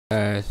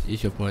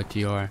It's your boy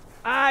TR.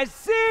 I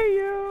see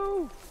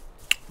you.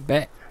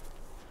 Back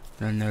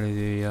to another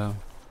video.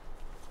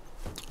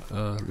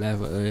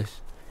 Last of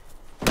Us.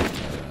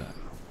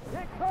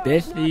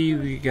 Basically,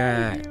 we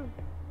got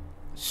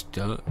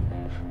stuck.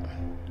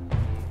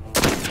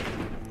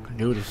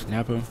 Do the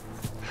snapper.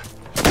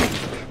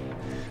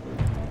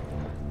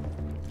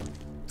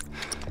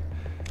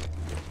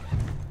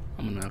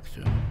 I'm gonna knock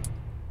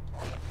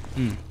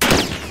you.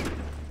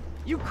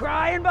 You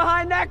crying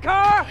behind that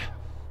car?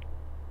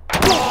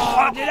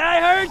 Oh, did I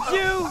hurt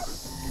you?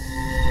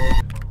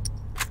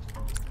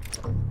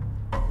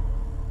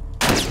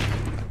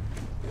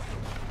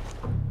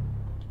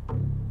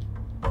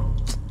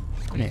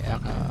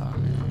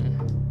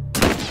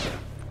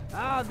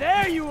 Oh,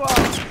 there you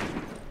are.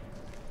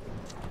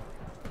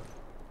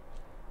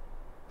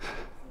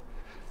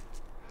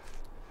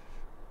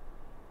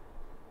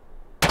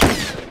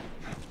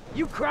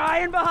 You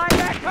crying behind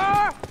that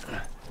car?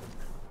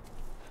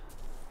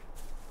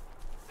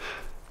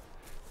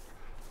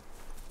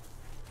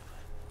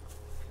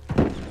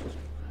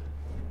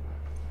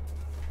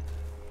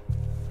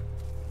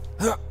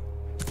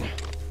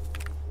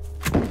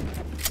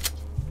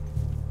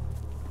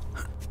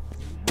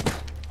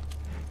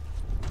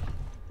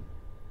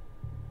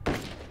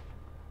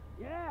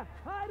 Yeah,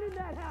 hide in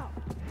that house.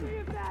 See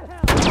if that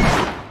helps.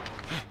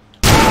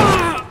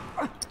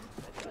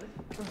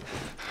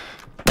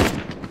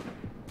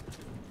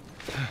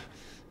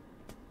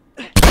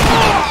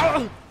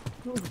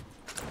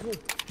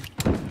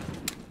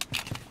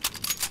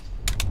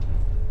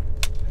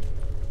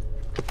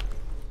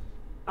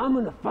 I'm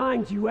gonna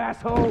find you,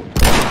 asshole.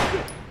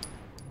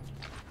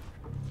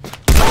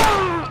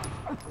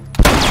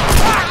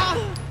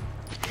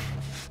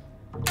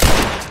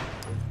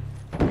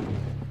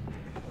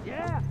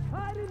 Yeah,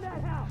 hide in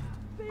that house.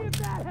 See if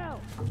that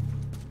helps.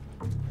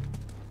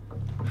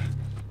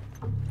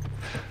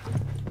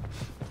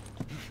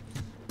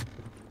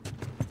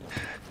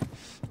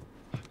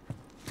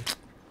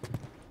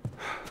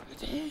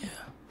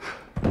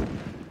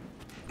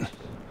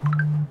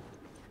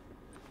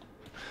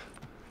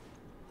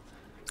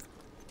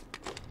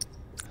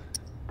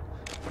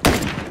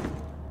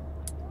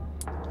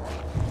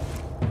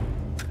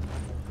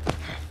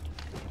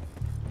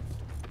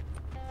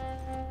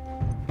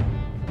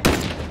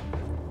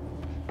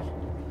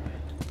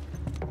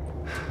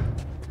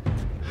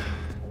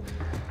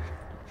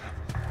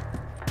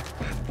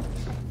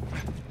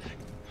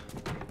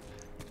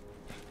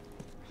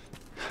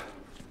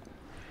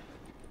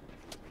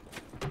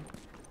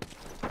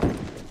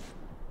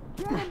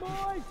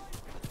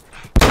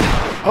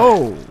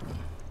 Oh!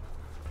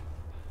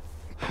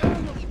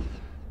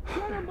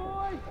 Get him,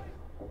 boy!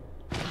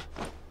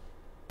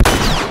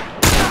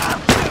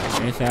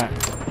 Where's that?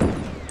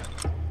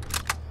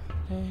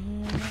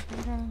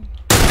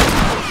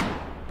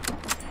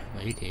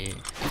 Oh, you did.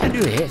 I do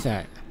a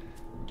headshot.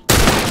 I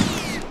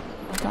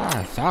thought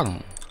I shot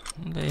him.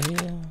 What the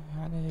hell?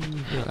 How the hell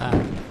you feel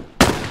alive?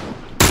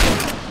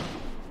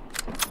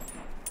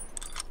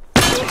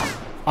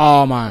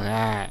 Oh my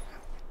god.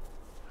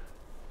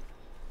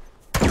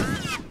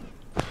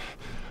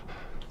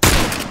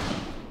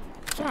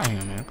 Try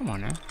him, man. Come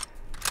on now.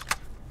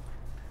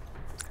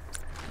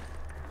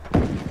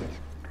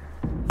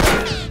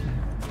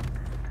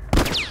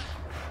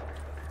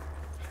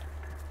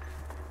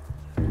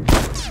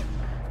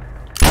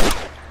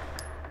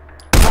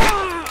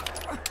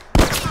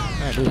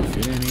 That dude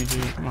shooting me,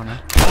 dude. Come on now.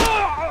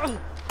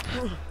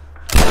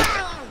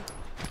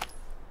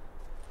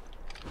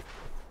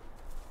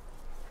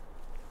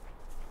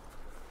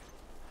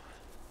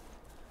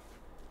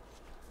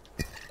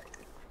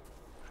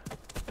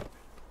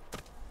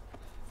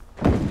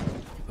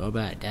 Go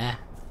back there.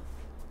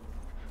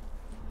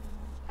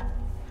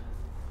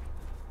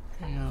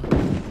 No.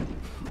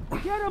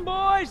 Get him,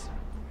 boys!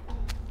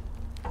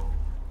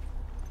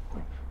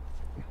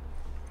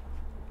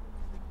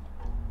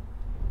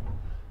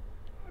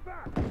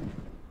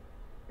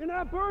 In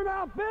that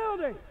burned-out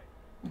building!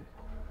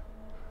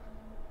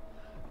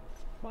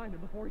 Find him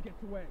before he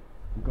gets away.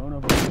 I'm going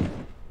over there.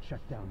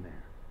 Check down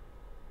there.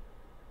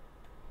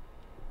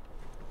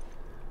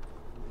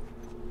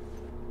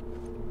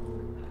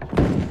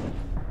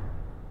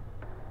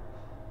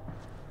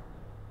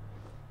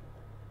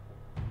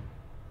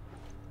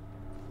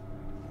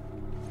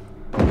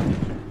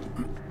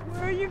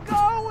 Where are you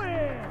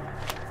going?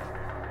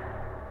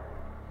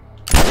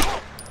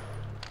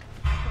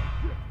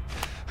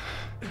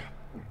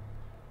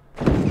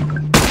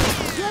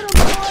 Get him,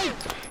 boy!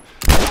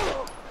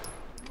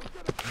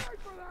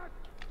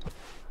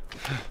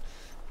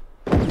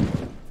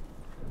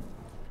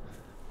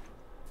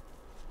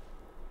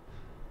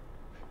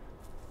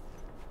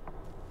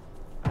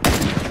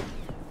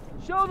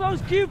 Show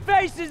those cute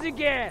faces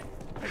again!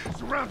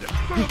 Surround him!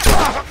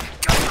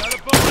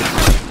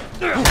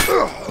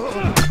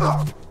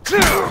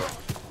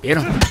 Get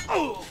him.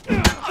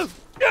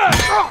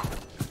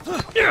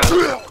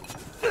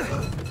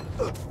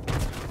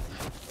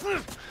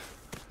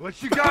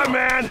 What you got,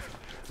 man?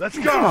 Let's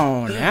go. Come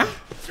on now.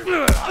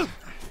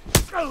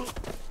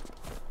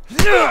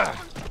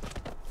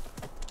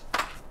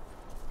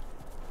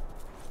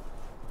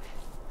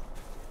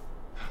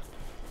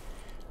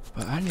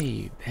 But I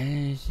need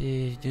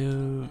bandages,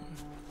 dude.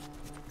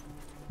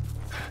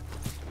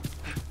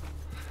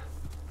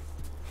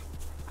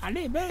 I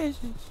need bandages.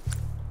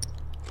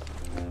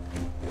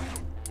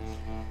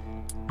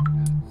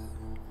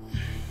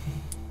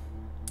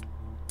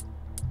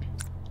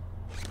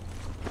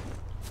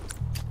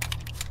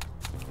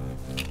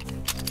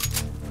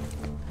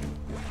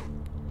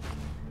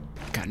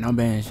 Got no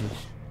bandages.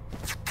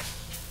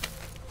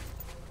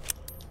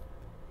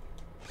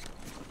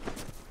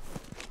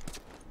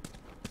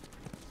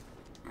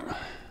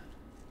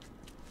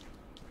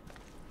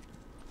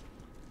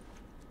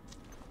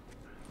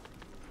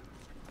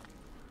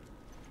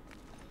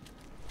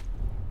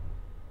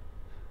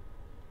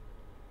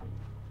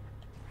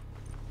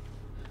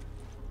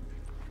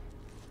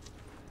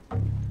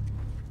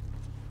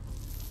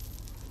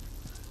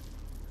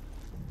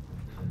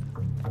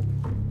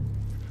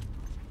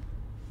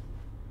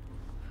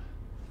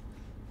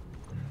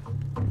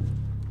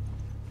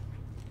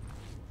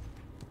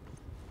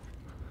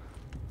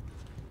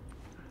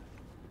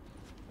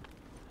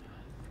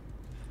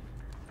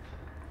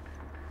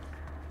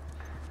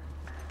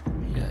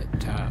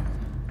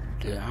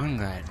 Dude, I don't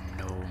got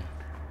no.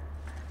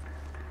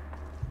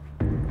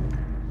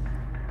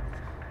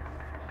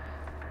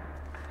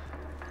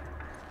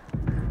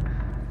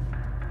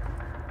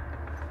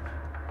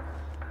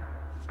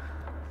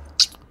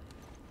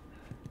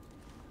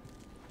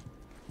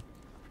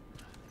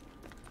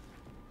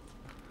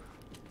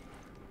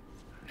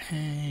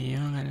 Hey, you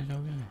don't got no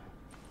gun.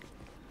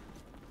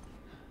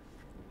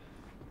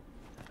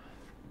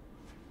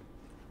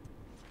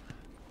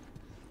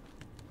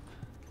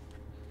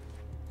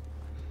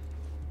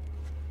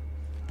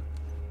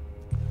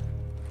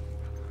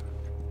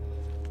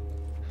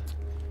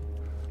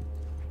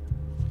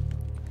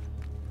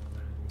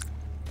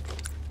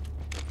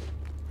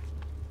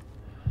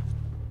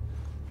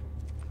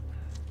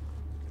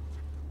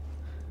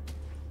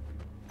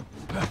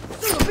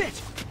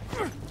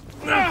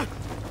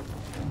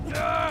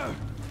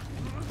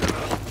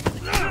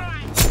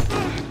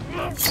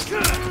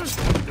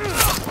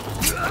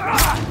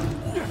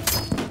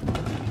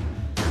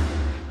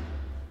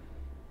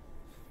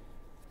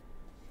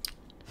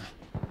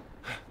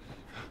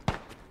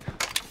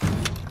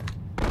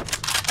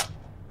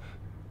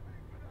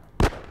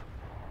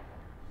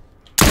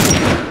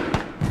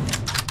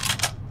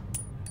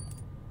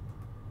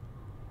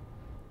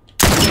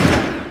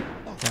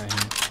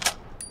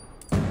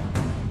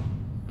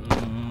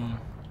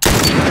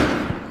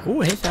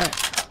 Ooh, hit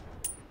that.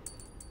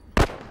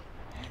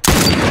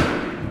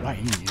 Right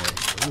in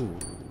there. Ooh.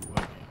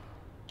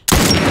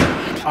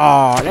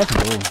 Oh, that's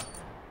cool.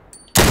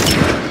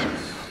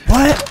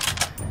 What?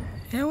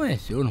 Yeah, where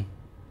is shoot him?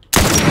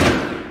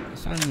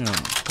 It's on the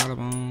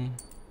collarbone.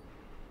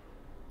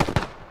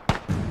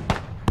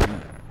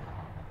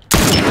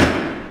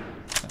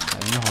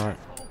 In the heart.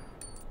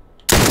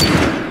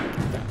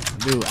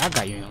 Dude, I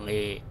got you in the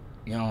leg.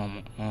 You know,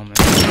 on my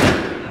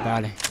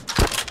body.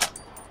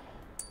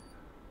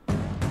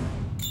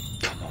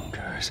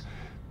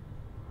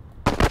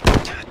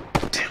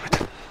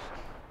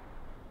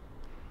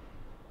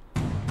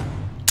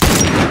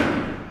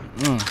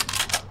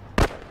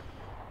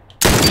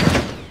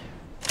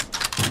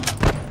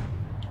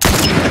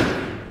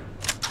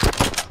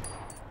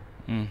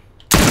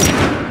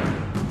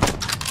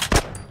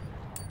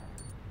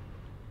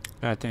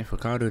 God, thanks for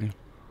Call of Duty.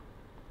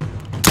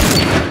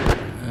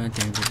 Thanks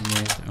for the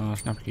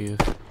next snap kills.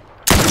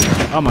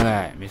 Oh my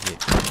god, missed it.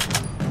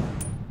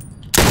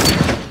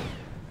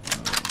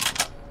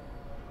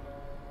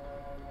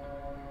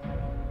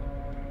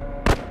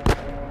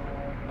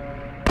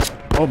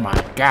 Oh my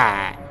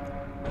god.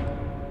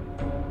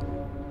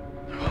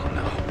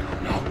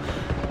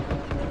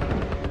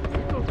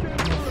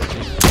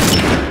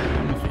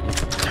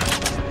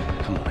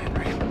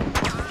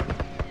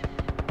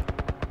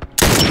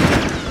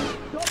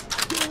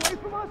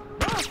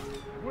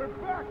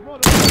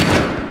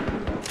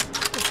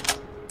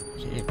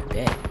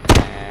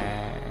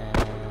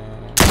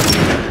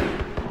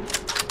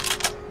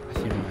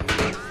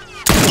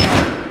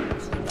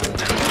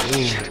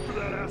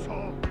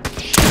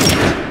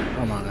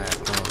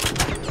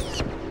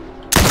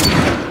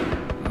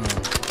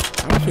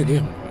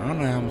 I don't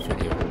know how much it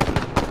is.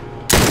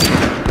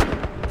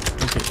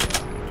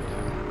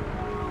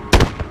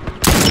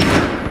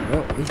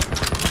 Oh,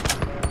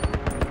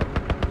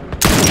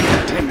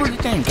 what do you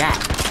think, guy?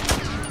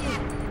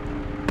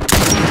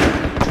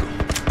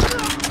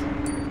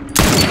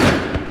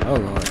 Oh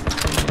Lord.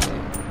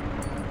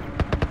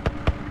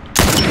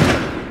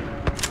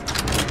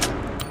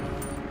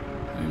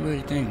 What do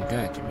you think,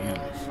 God? To be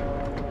honest,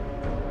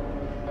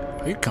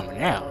 he's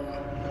coming out.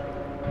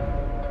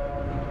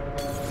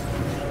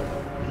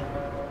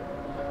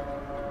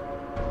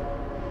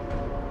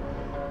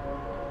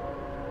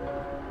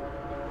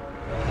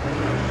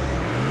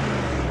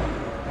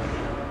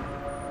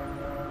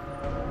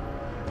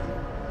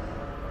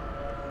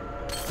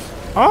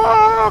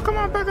 Oh, come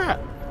on, back up.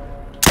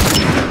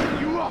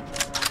 You up?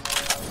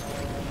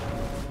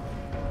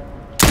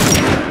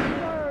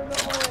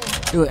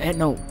 Dude, ain't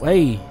no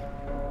way.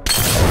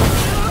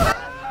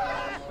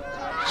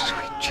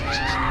 Sweet Jesus.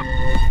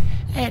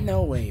 Ain't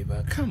no way,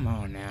 but come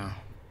on now.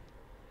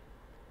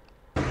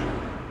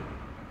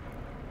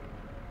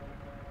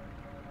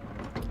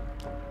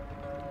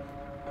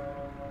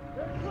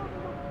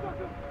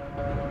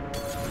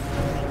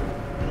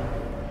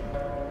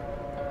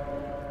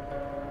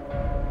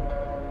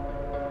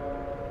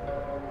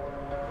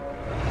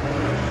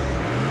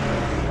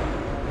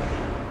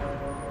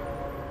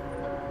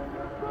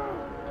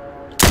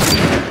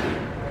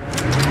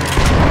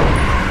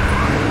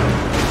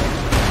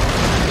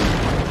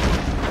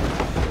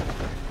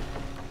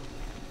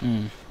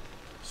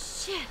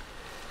 Shit.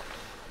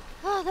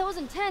 Oh, that was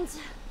intense.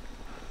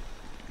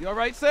 You all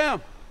right,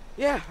 Sam?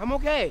 Yeah, I'm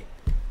okay.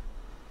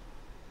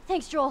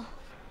 Thanks, Joel.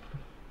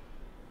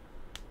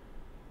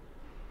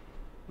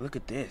 Look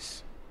at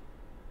this.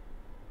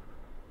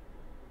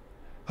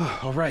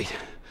 All right.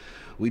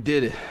 We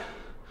did it.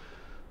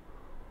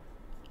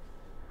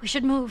 We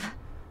should move.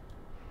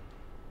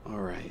 All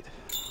right.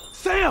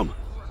 Sam!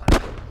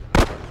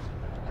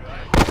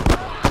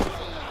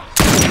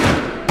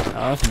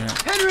 Oh, snap.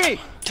 Henry!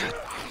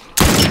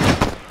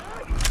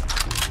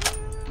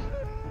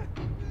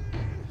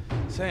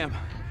 Sam,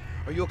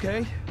 are you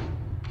okay?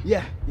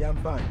 Yeah, I'm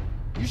fine.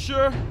 You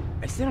sure?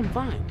 I said I'm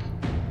fine.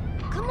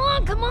 Come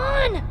on, come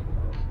on!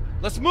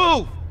 Let's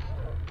move!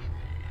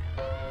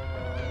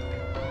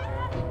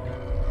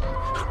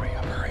 Hurry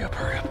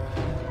up.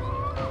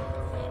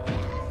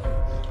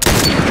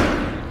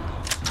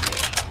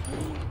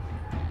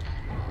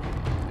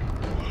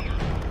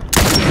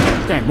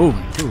 This ain't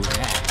moving, too.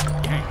 Dang.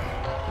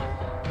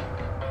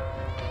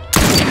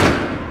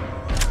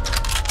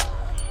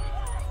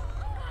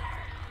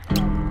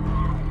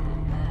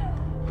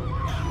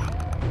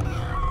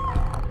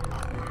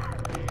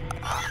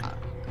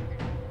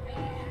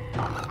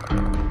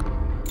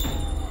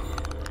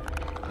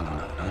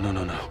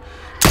 No.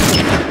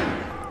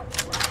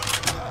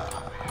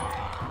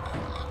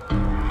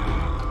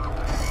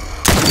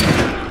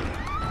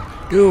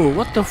 Dude,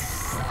 what the f...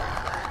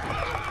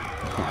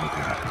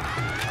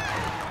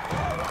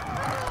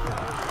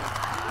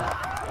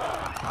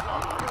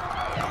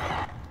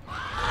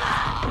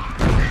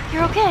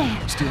 You're okay.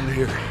 Still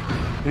here.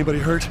 Anybody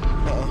hurt?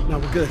 No,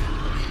 we're good.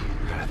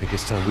 I think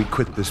it's time we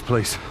quit this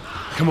place.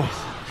 Come on.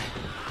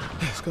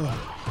 Let's go.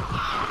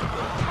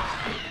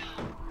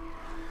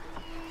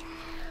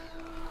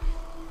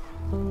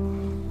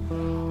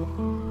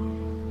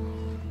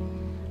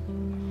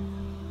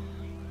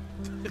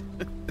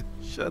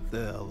 Shut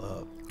the hell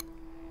up.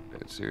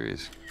 Dead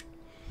serious.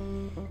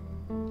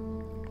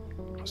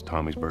 It's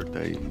Tommy's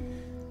birthday, and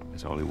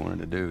that's all he wanted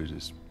to do is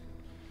just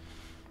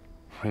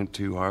rent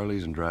 2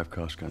 Harleys and drive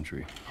cross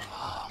country.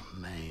 Oh,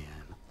 man.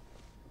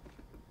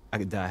 I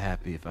could die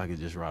happy if I could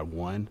just ride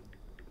one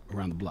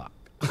around the block.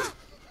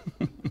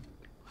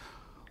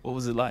 What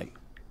was it like? It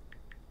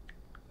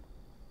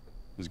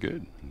was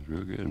good. It was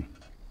real good.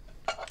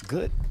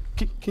 Good.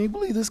 Can you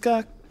believe this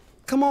guy?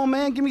 Come on,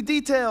 man. Give me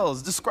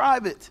details.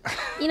 Describe it.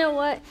 You know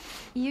what?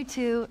 You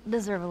two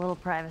deserve a little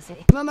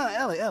privacy. No,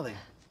 Ellie.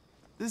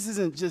 This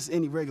isn't just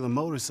any regular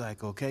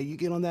motorcycle, okay? You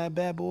get on that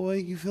bad boy,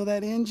 you feel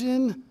that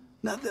engine?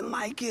 Nothing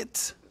like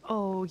it.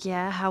 Oh,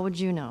 yeah? How would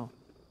you know?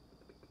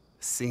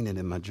 Seen it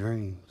in my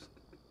dreams.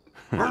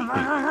 Okay.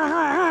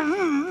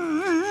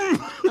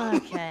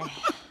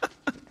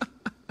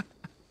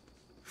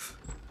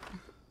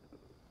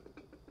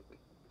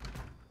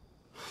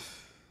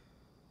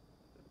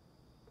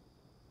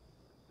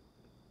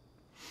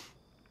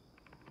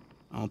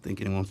 I don't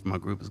think anyone from my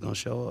group is gonna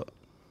show up.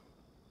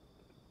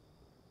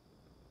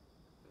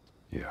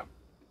 Yeah.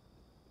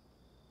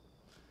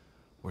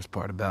 Worst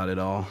part about it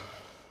all,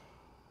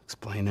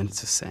 explaining it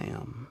to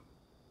Sam.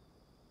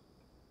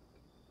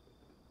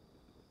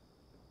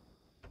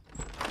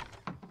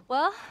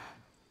 Well,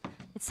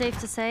 it's safe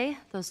to say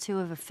those two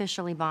have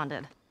officially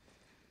bonded.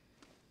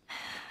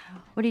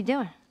 What are you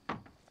doing?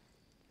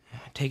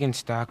 Taking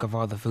stock of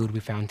all the food we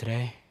found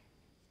today.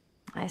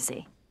 I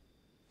see.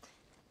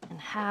 And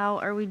how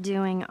are we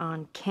doing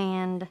on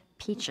canned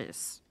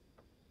peaches?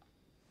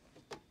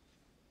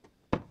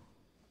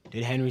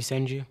 Did Henry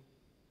send you?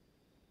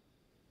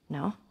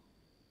 No?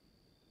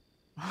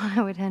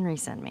 Why would Henry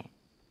send me?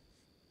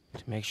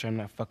 To make sure I'm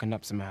not fucking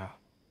up somehow.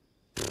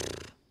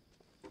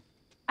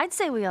 I'd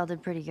say we all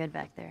did pretty good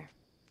back there.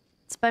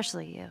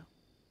 Especially you.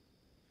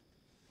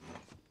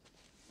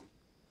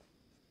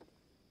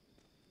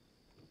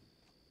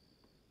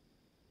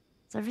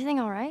 Is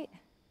everything all right?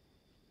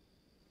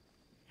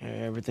 Yeah,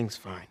 everything's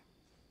fine.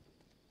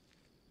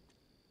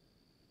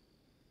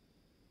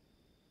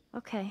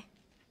 Okay.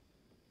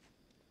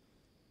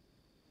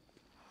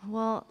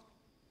 Well,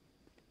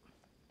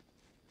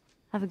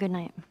 have a good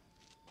night.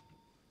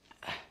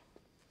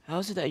 How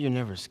is it that you're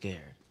never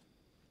scared?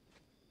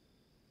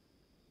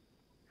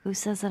 Who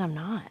says that I'm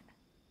not?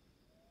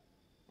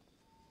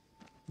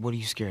 What are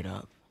you scared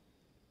of?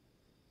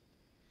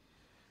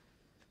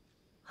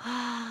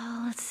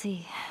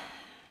 see.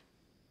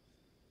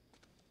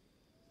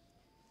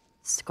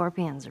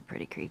 Scorpions are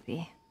pretty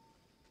creepy.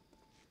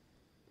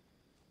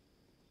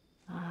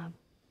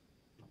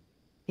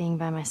 Being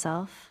by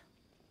myself.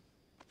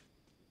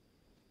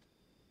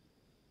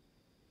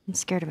 I'm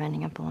scared of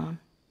ending up alone.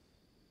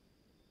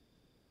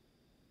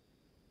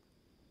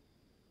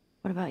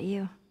 What about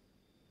you?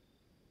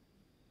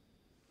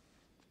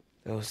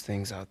 Those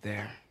things out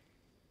there.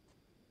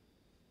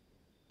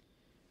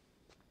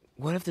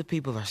 What if the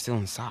people are still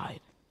inside?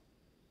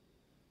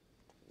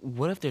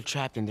 What if they're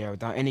trapped in there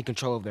without any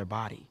control of their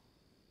body?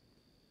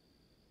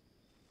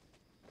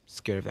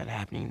 Scared of that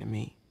happening to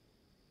me.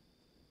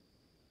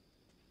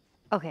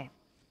 Okay.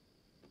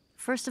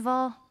 First of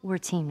all, we're a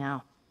team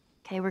now.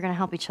 Okay, we're gonna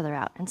help each other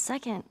out. And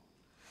second,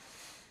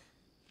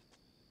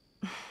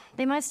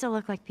 they might still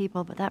look like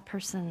people, but that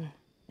person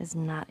is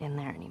not in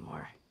there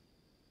anymore.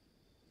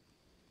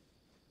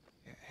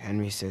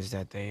 Henry says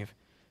that they've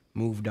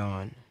moved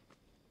on.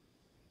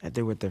 That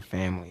they're with their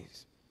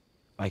families.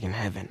 Like in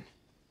heaven.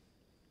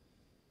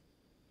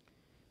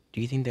 Do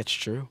you think that's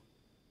true?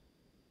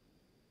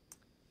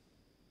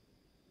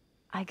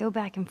 I go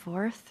back and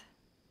forth.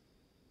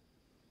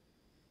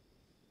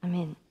 I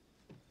mean,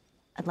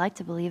 I'd like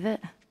to believe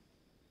it.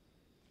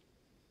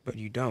 But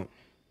you don't.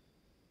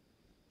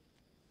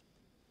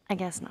 I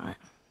guess not.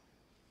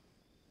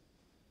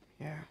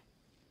 Yeah.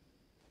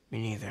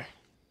 Me neither.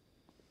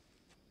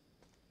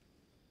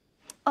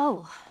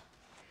 Oh.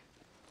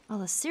 All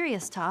the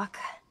serious talk.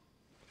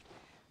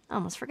 I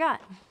almost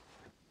forgot.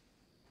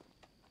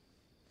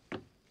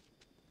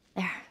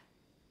 There.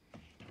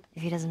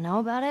 If he doesn't know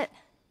about it,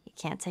 he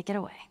can't take it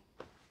away.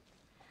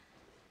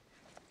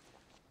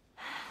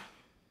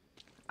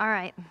 All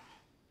right.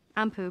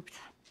 I'm pooped.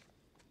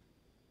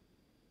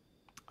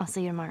 I'll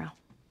see you tomorrow.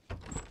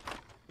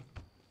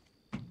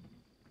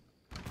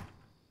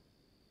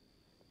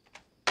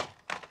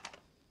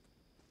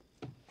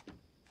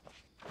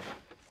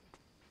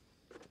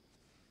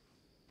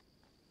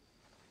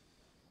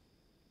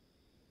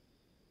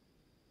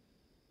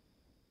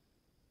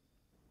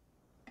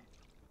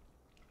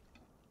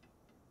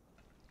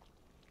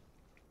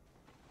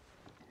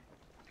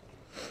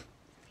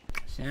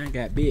 Sam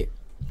got bit.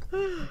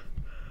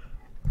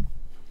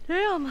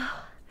 Damn.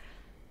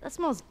 That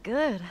smells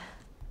good.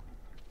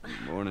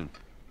 Good morning.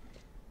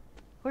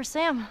 Where's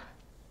Sam?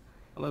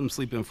 I let him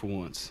sleep in for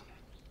once.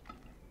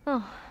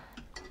 Oh.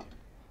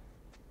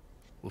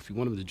 Well, if you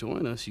want him to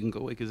join us, you can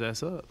go wake his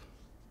ass up.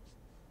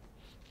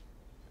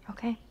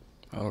 Okay.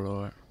 Oh,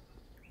 Lord.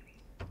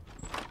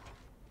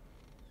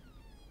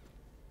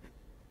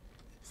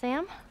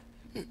 Sam?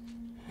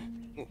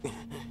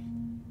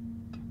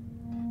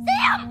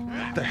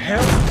 What the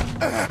hell?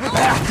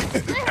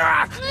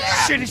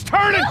 Shit, he's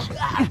turning!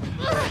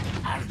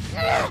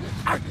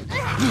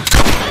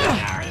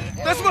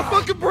 That's my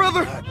fucking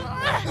brother!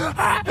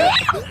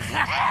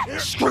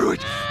 Screw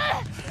it!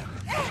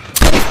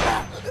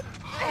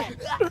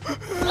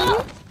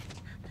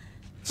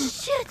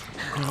 Shit!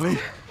 Chloe?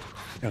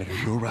 Elliot,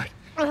 are you alright?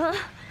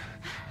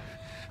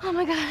 Oh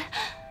my god.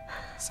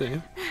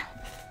 Sam?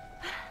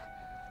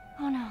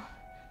 Oh no.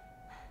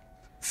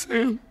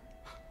 Sam?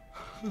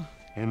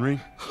 Henry?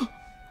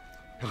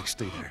 Ellie,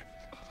 stay there.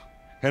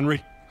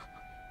 Henry?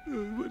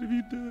 What have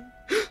you done?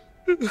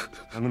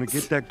 I'm gonna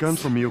get that gun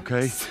from you,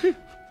 okay?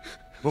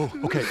 Oh,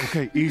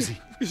 okay, easy.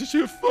 It's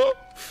your fault.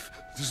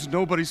 This is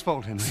nobody's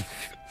fault, Henry.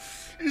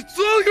 It's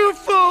all your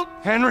fault.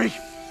 Henry!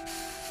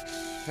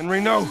 Henry,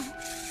 no!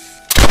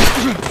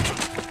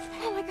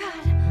 Oh my god.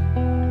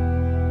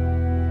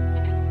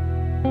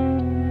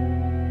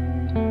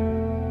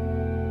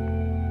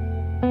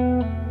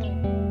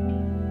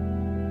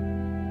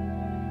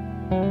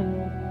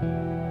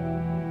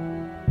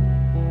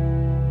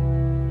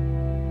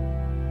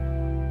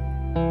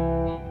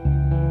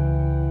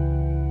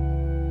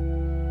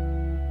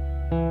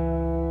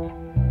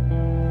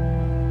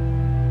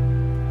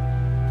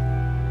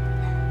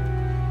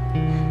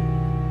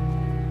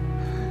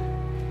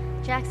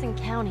 Jackson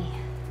County.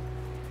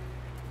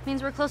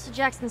 Means we're close to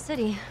Jackson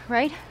City,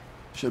 right?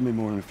 Should be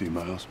more than a few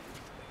miles.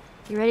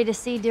 You ready to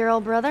see dear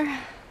old brother?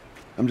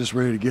 I'm just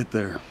ready to get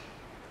there.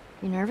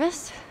 You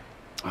nervous?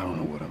 I don't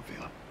know what I'm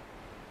feeling.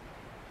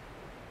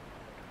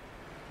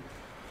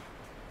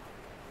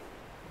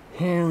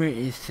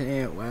 Henry is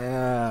saying,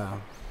 wow.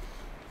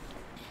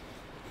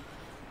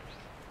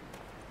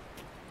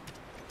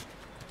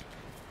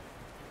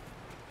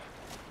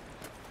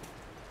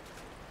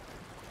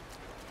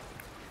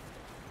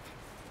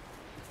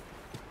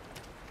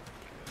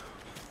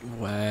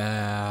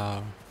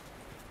 Wow.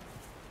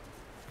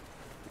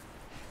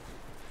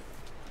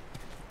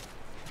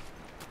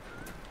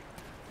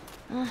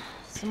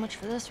 So much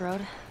for this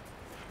road.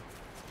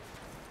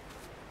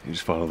 You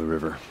just follow the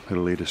river.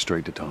 It'll lead us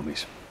straight to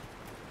Tommy's.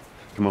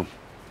 Come on.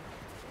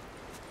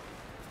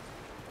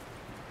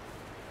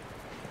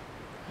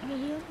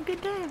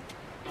 Good day.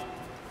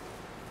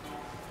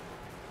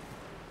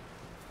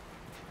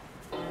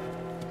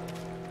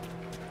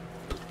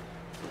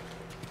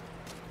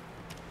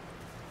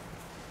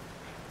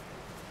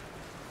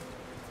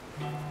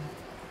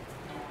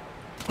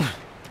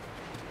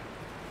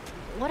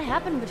 What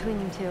happened between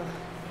you two?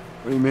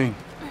 What do you mean?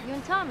 You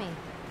and Tommy.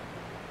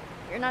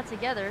 You're not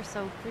together,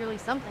 so clearly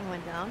something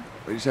went down.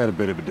 We just had a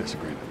bit of a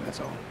disagreement,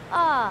 that's all.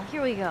 Ah,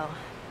 here we go.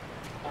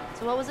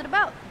 So what was it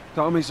about?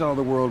 Tommy saw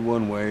the world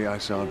one way, I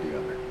saw it the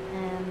other.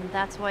 And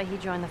that's why he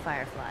joined the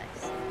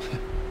Fireflies.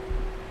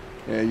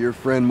 Yeah, your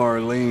friend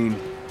Marlene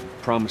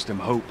promised him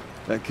hope.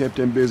 That kept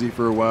him busy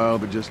for a while,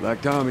 but just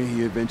like Tommy,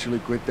 he eventually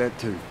quit that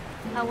too.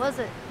 How was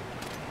it?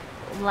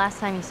 The last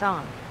time you saw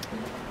him?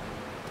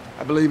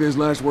 I believe his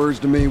last words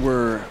to me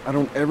were, I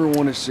don't ever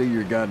want to see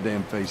your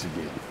goddamn face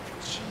again.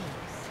 Jeez.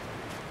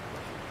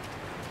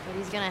 But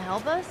he's gonna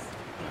help us?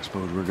 I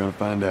suppose we're gonna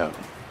find out.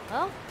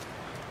 Well,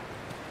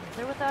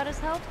 with or without his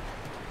help,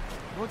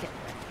 we'll get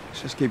there.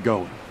 Let's just keep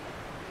going.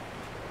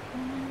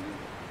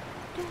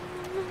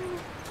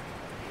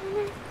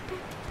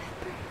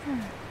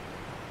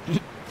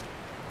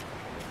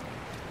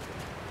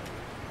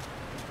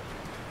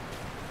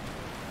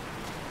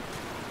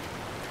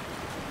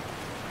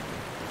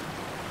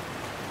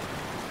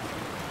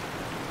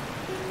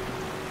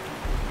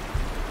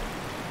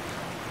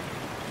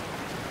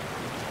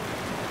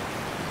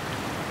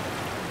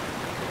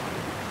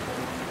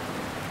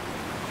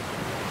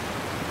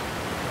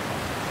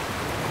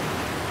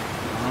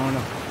 I don't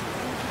know.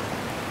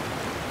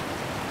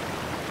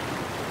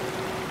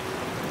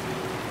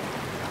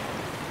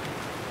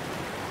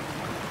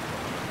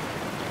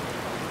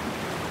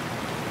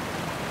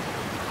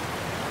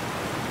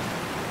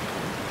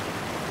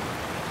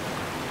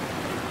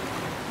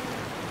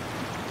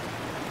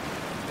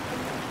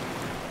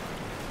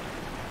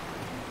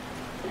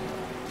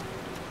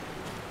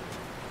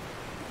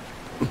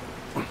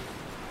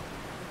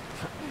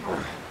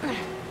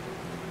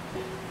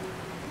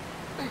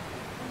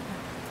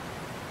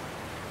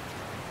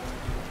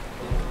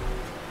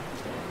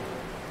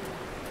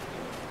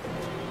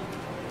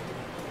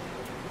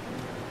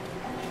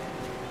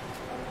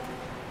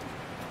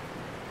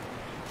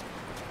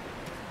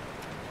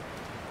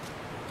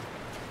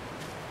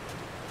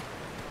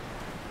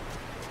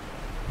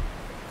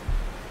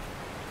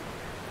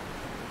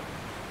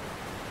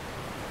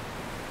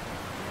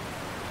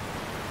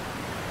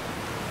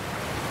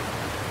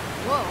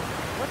 Whoa,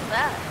 what's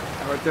that?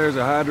 Right there's a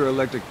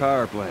hydroelectric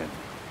power plant.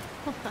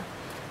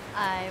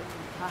 A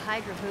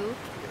hydro who?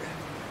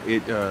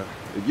 It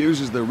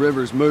uses the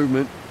river's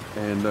movement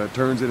and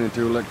turns it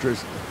into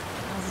electricity.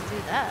 How does it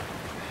do that?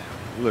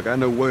 Look, I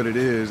know what it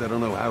is, I don't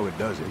know how it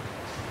does it.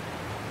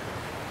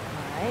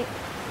 Alright.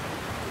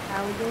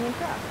 How are we doing in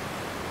truck?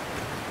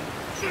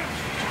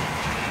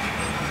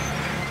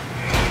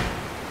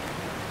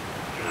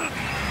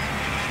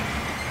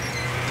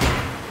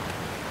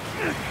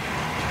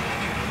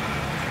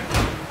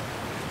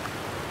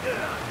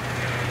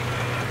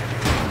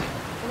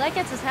 Well, that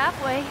gets us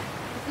halfway.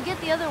 If we get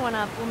the other one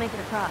up, we'll make it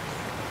across.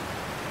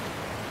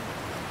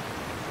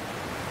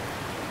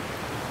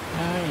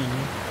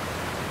 Ai.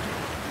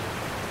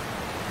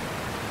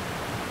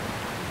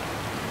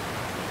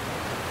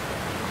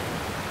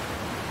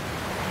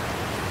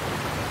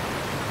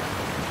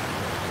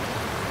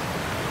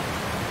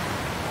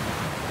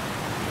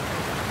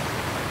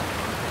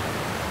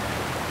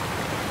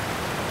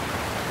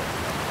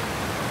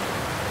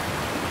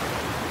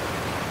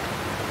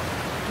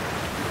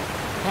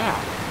 How?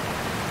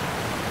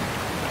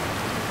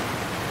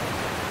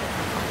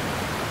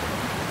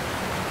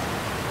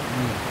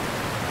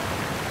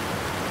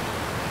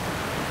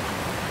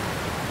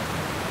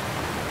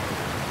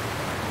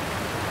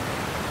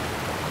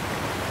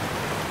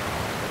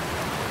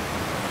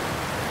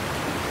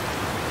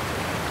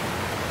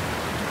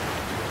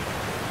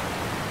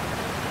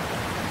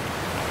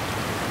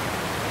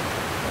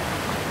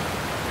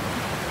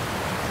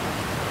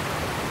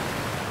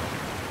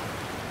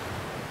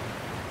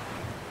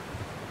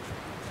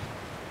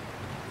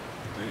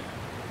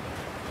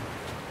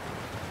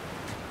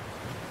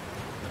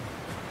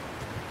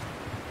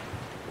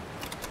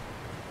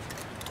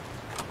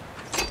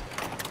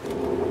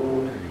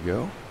 There you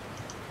go.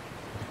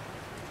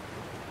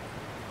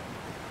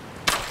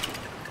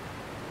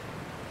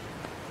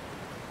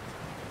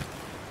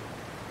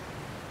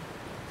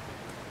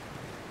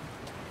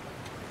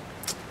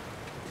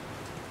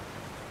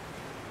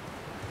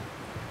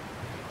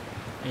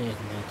 There's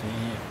nothing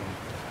happening.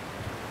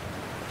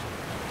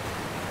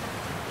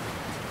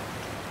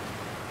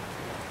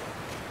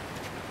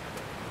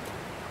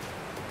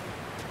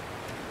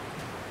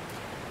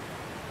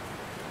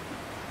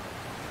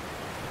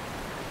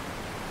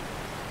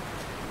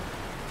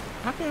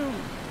 How come?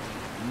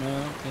 No,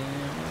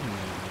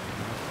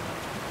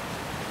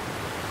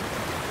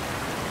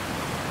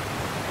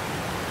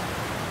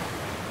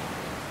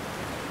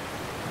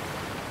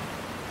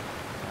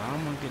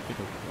 I'm gonna get to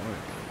the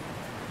part.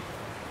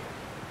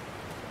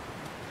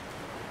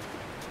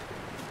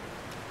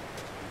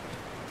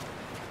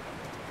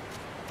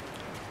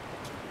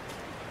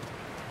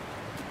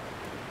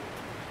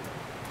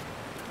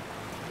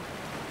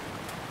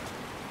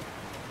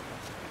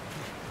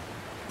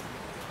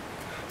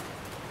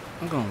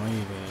 I'm gonna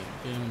leave it.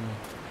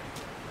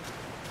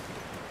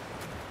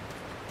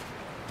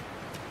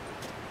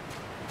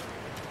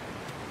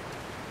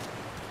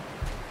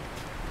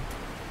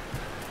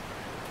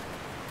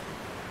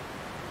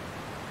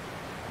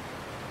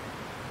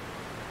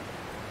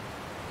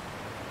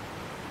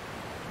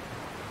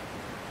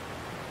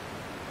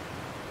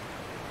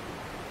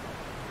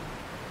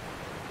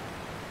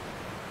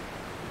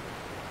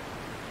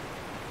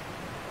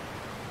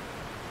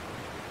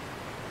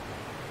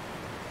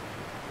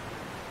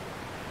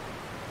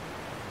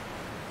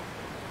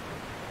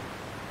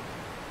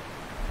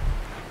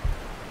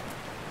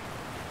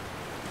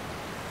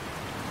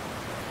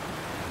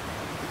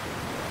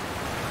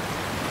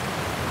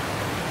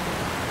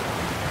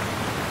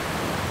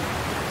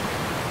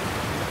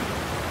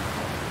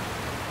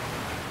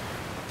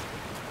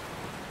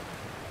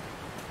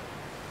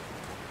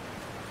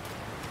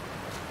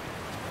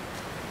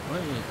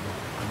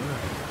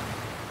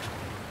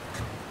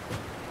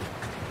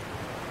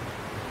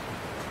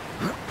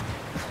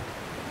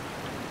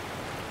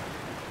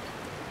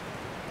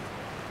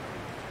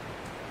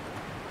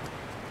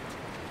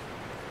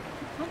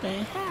 What the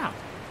hell?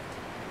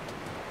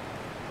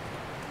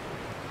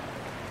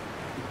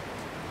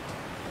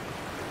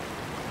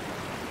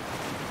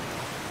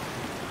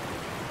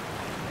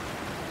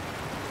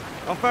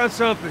 I'll find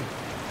something.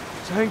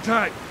 So hang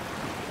tight.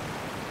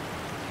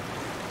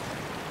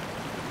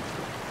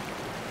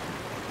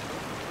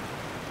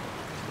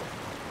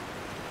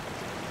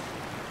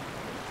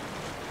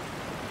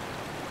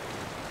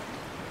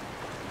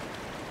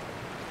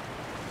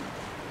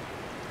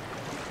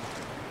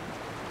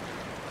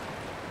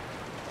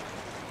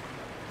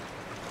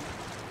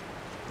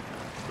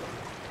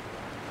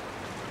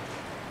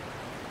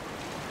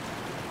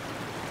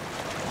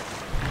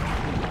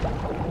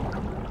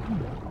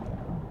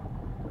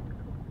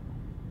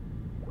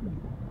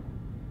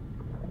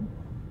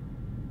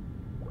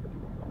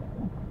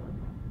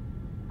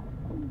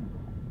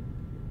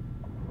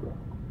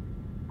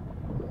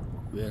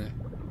 Really?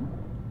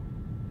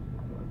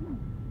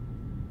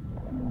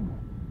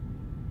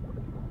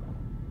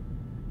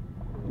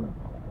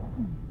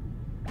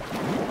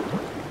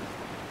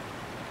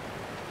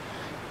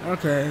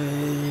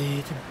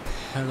 Okay, the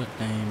pellet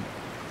thing.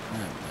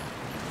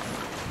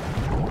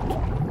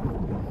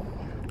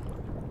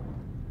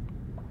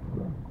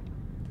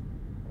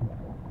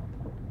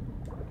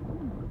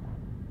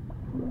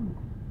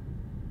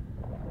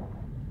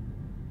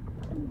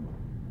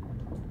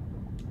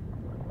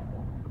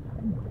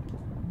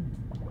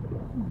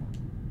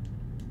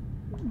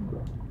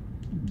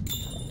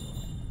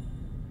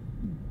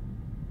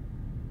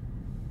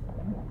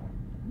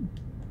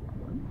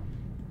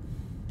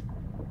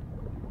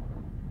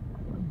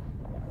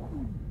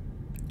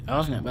 I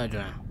wasn't about to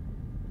drown.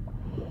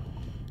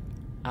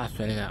 I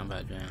swear to God, I'm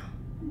about to drown.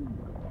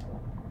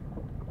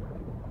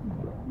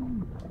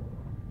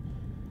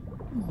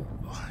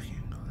 Oh, I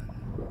can't do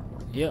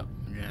it. Yep,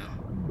 I'm drown.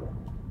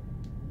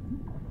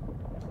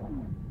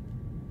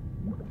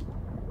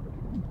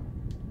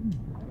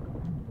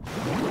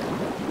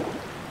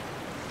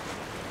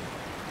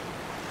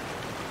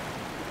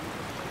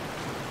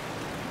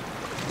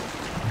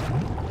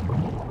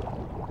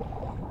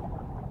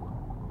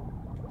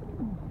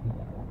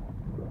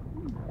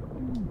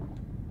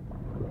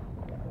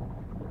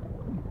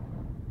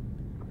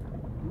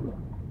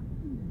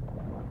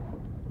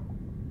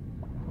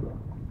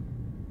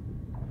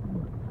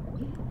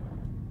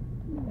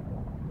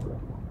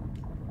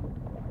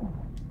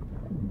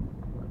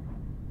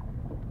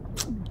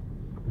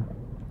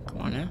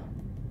 Come on now.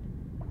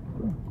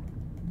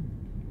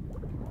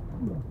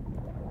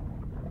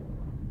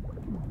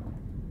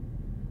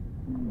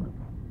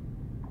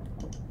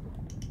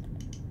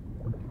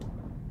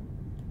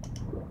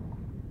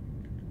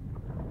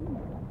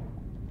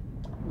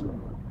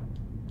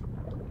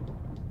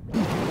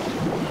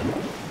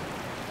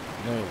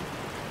 No.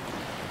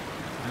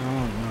 I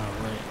don't know,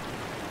 wait.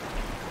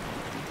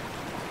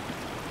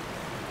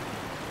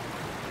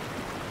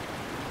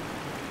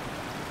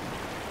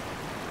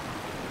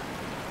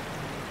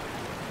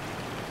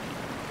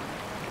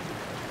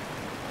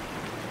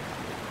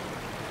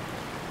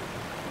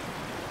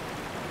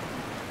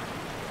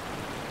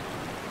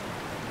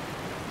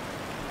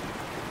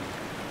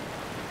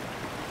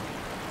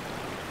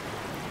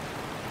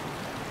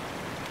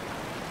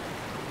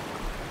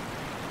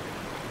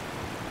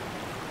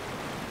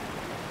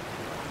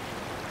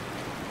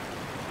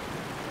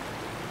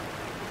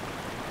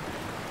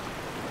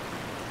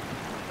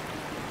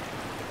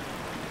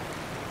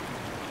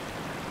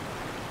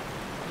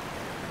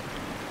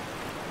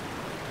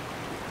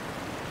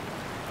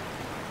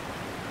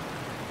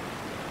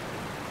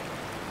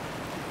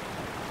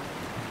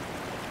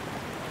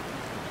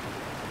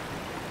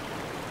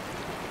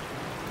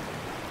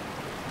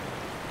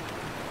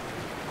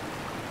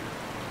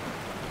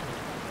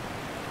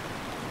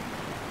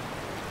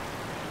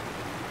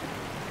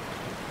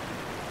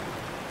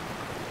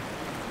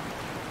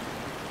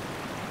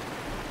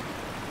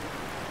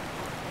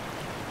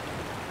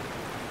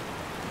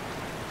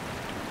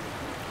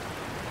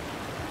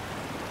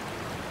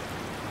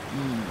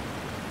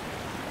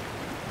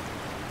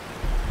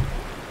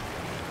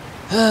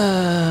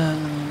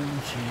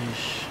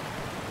 Jeez.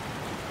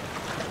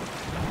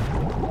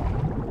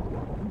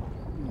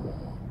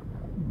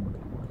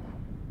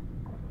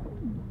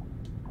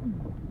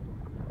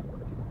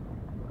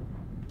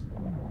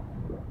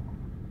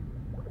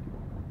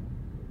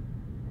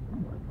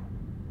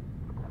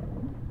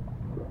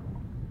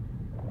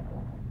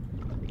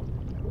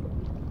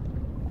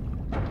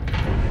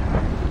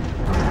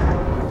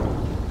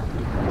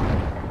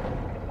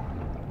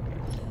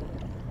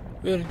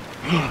 Really?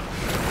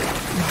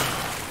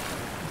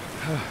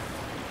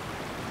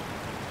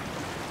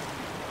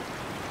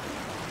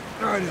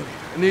 All right, Ellie.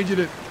 I need you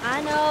to...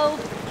 I know.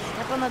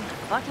 Step on the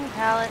fucking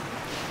pallet.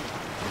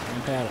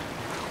 I'm pallet.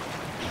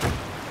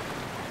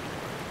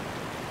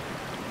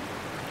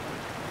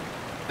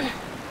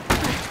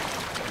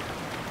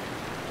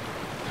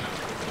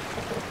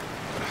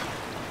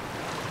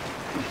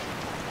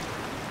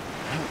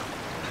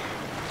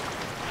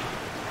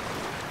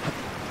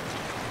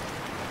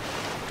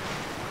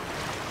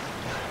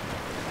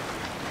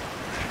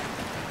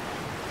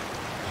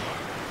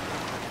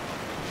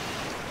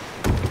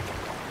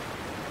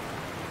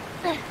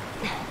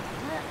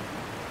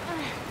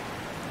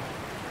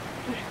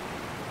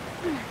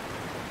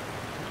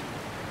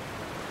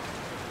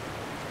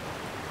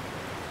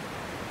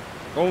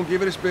 Go on,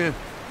 give it a spin.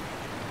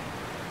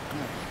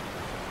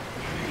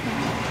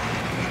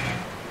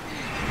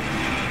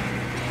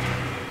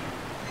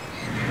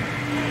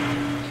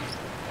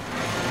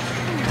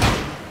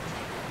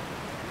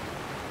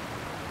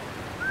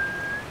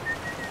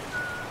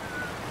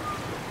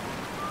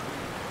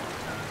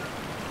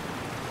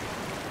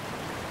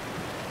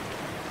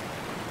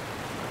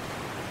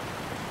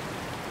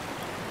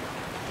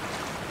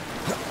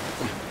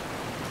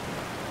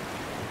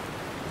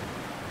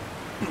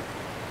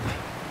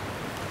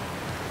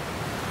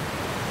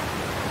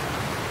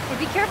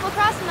 Be careful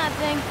crossing that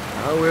thing.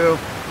 I will.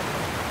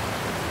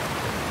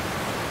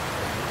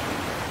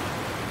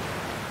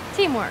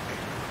 Teamwork.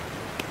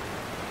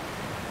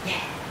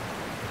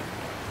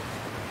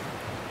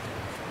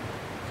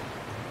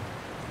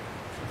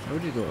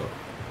 Where'd you go?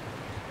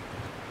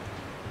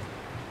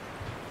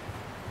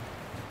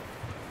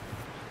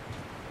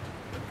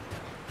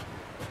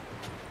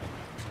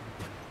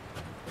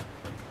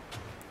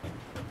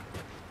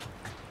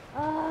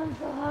 Oh, I'm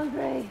so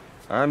hungry.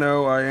 I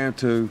know, I am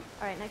too.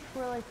 All right, next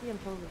squirrel I see, I'm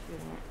totally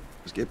shooting it.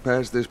 Let's get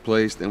past this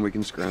place, then we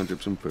can scrounge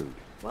up some food.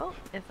 Well,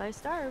 if I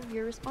starve,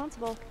 you're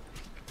responsible.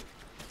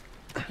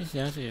 This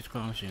is just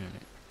crossing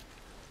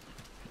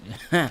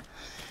it.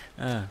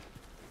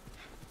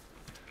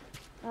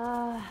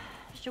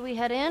 Should we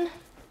head in?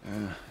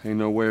 Ain't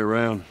no way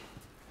around.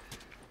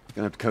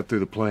 Gonna have to cut through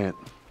the plant.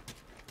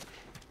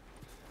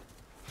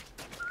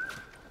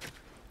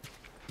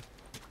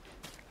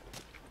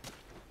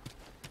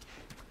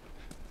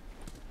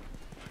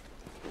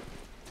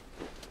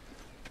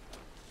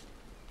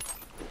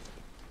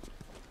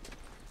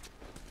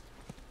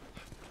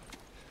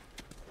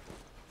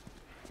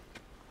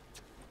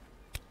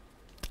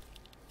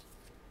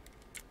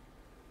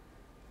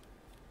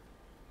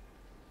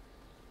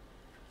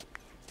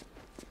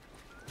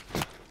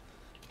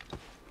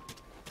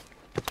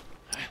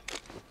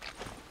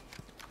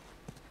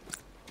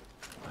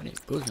 I need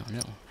books on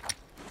that one.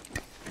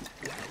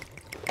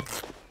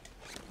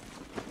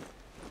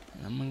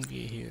 I'm gonna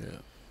get hit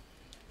up.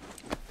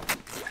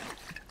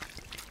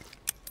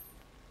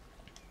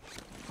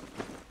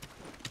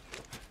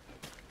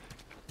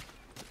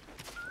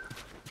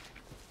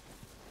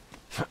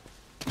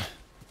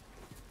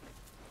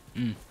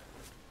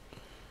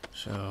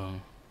 So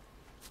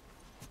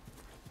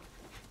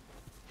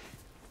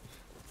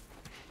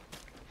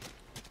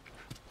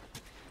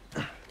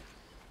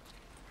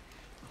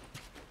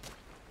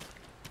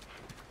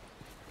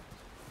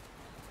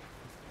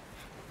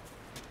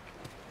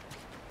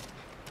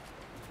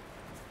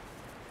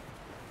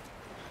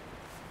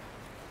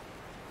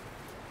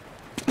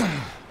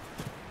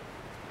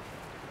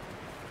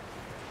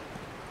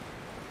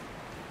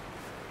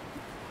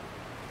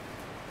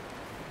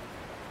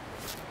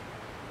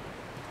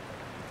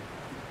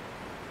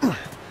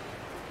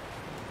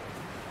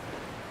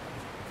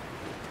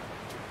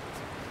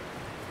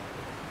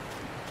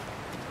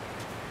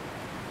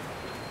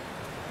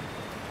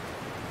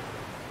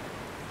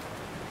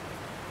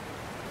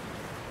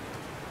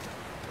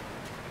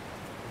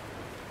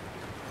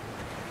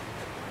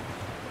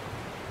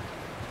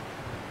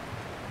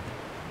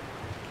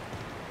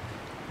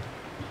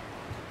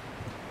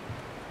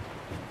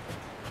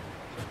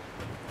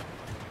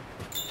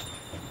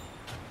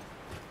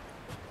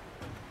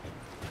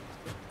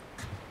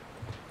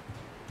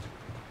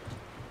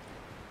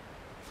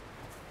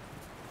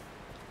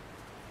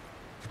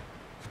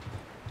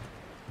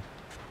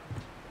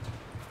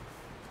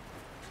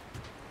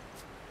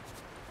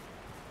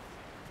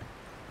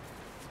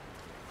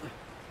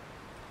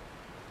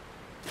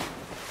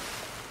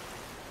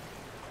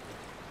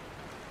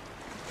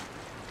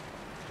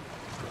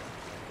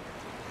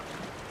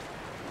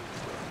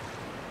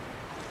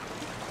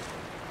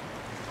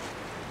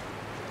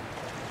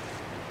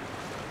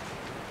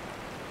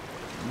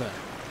but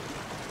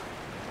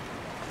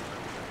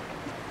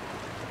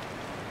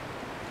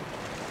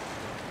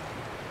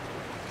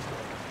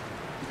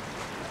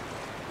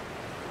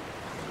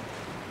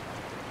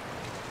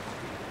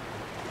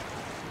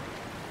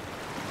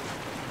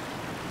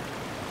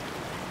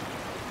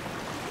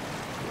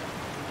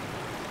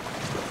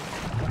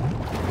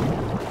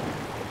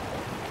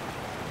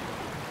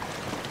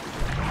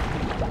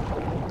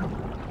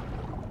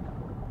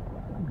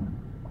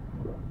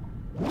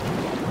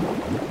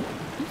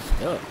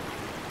stuck.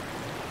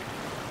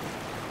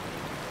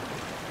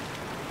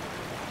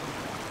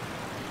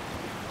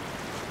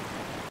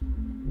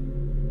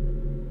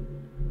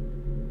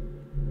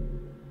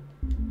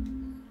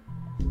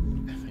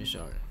 It's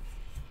alright.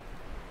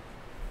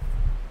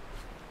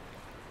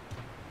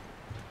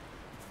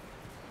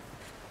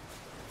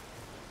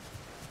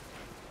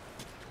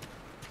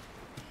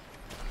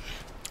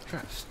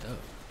 Kind of stuck.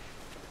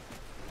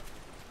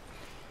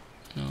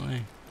 No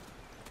way.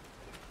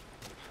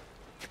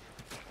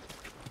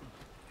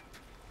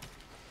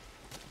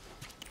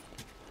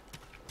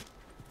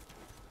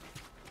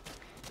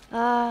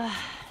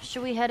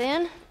 Should we head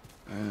in?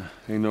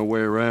 Ain't no way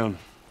around.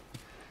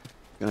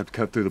 Gonna have to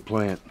cut through the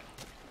plant.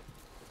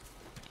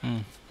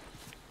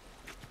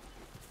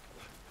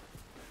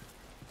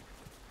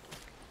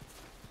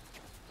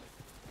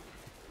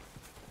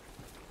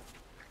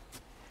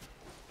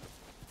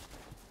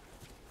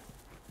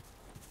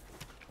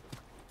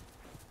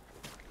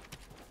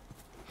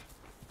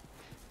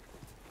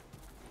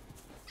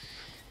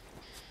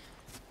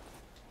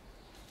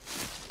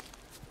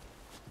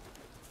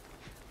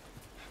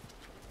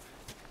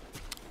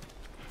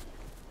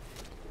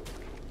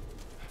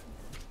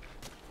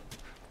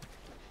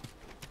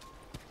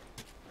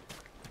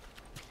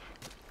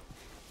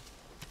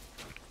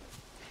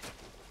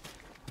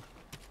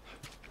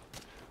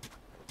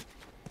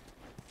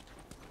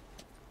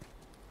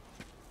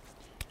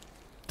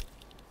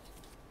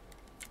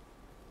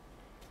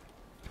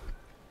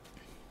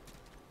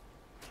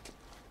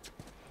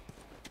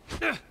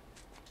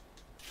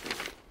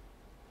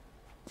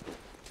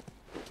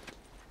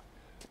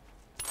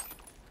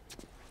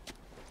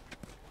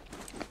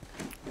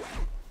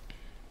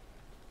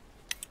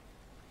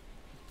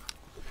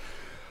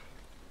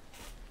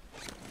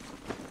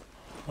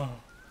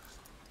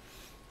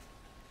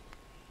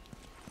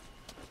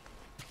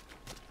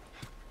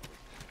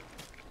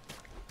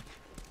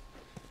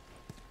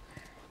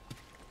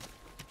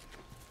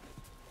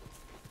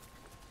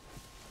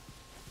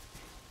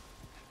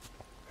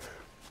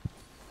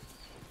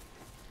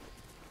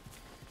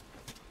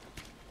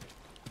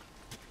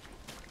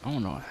 I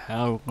don't know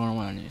how we're going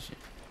around this shit.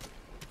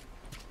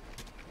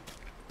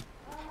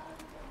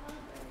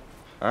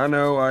 I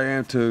know, I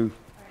am too.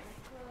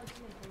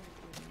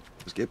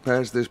 Let's get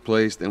past this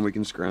place, then we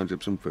can scrounge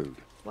up some food.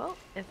 Well,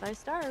 if I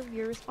starve,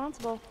 you're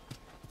responsible.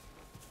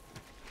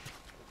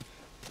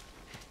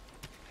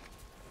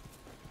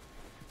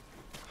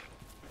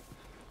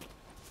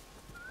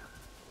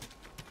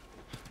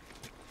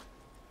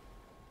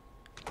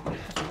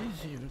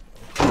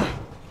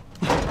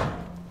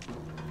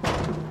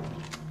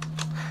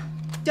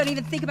 Don't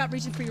even think about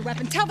reaching for your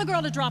weapon. Tell the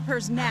girl to drop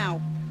hers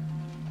now.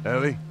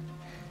 Ellie,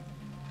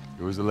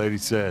 do as the lady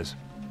says.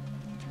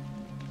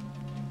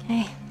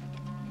 Okay.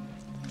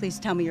 Please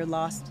tell me you're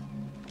lost.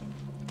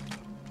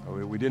 Oh,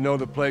 we didn't know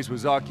the place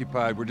was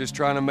occupied. We're just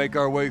trying to make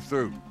our way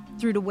through.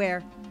 Through to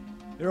where?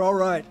 They're all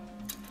right.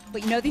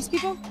 Wait, you know these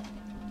people?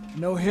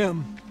 Know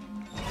him.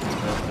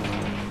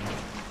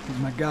 He's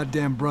my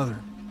goddamn brother.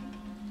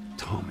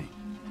 Tommy.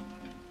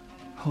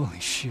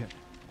 Holy shit.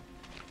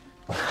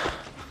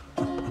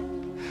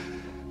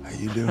 How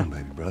you doing,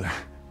 baby brother?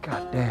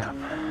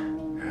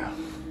 Goddamn. Yeah.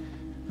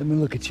 Let me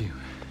look at you.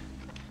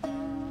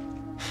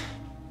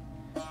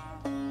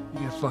 You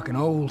get fucking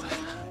old.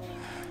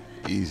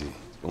 Easy.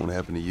 It's going to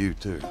happen to you,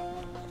 too.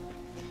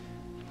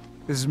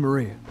 This is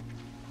Maria.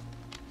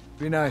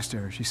 Be nice to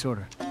her. She sort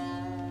of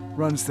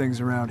runs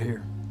things around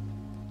here.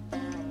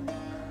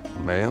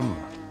 Ma'am,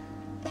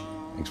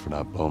 thanks for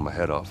not blowing my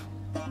head off.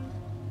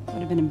 Would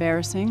have been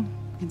embarrassing,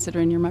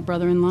 considering you're my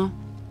brother-in-law.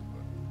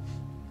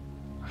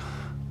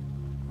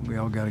 We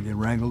all gotta get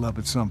wrangled up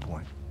at some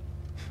point.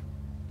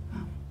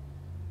 Oh.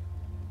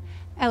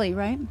 Ellie,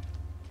 right?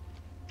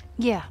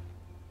 Yeah.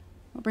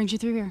 What brings you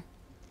through here?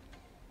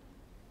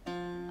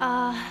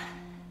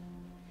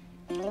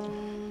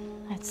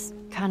 That's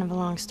kind of a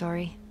long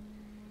story.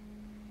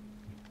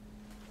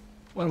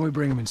 Why don't we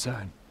bring him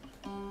inside?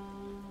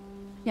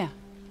 Yeah.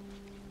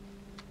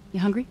 You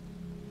hungry?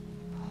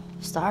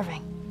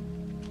 Starving.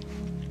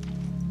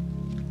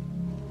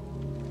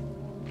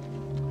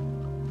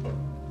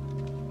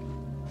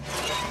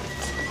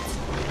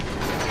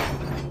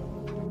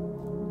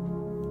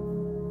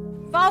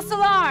 False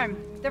alarm!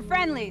 They're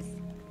friendlies.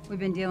 We've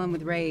been dealing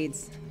with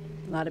raids.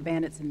 A lot of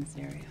bandits in this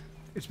area.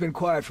 It's been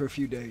quiet for a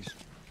few days.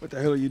 What the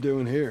hell are you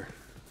doing here?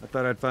 I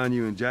thought I'd find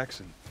you in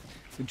Jackson.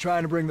 Been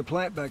trying to bring the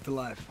plant back to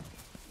life.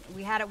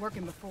 We had it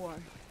working before,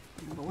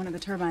 but one of the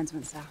turbines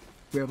went south.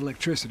 We have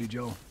electricity,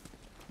 Joel.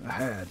 I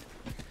had.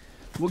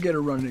 We'll get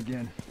her running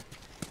again.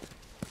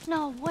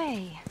 No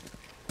way.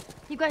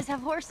 You guys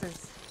have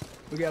horses.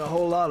 We got a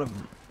whole lot of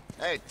them.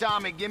 Hey,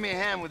 Tommy, give me a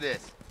hand with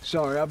this.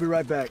 Sorry, I'll be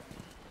right back.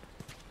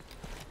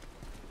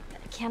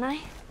 Can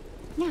I?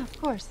 Yeah, of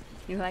course.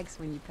 He likes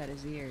when you pet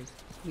his ears.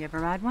 You ever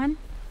ride one?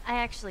 I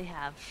actually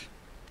have.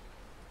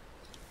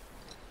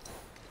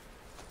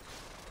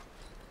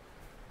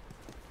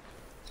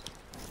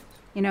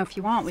 You know, if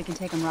you want, we can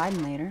take him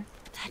riding later.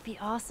 That'd be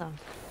awesome.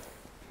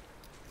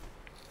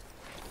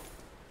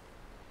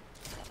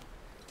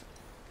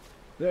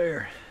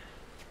 There.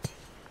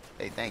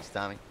 Hey, thanks,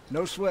 Tommy.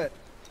 No sweat.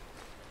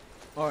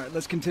 All right,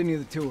 let's continue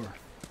the tour.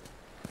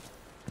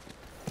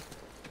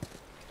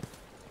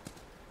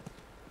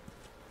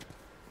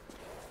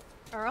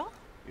 Earl?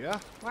 Yeah?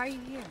 Why are you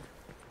here?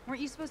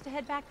 Weren't you supposed to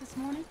head back this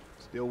morning?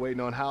 Still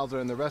waiting on Hauser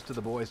and the rest of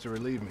the boys to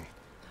relieve me.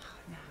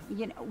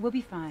 You know, we'll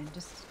be fine.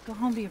 Just go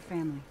home to your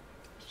family.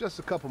 It's just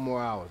a couple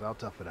more hours. I'll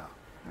tough it out.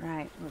 All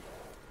right, well,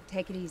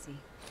 take it easy.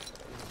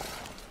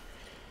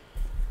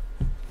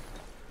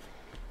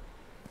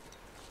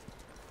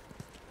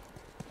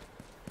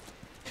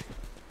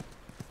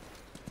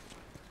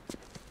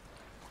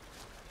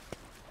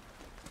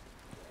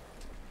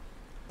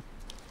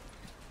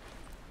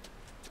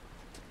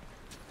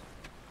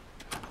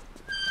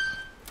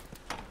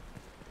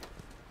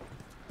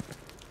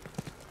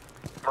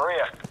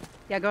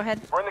 Yeah, go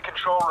ahead. We're in the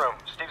control room.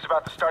 Steve's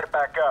about to start it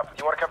back up.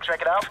 You want to come check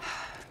it out?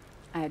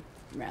 I'd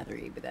rather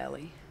eat with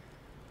Ellie.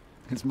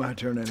 It's my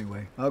turn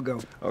anyway. I'll go.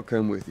 I'll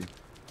come with you.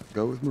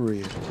 Go with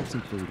Maria. Put some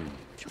food in.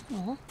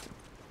 Joel.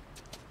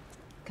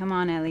 Come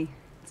on, Ellie.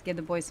 Let's give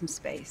the boys some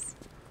space.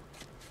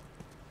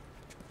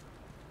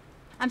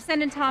 I'm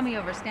sending Tommy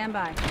over. Stand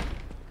by.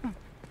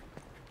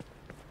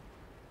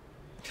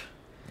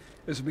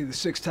 This will be the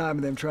 6th time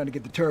of them trying to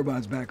get the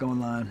turbines back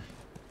online.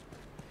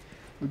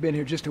 We've been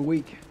here just a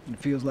week, and it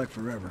feels like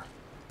forever.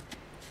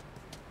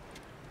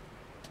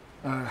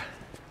 I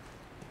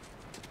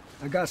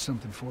got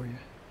something for you.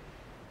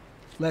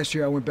 Last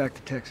year I went back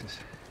to Texas,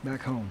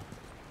 back home.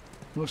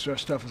 Most of our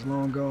stuff is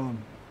long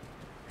gone.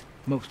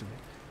 Most of it.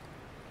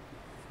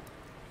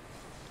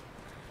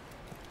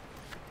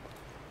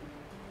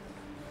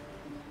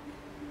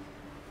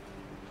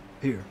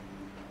 Here.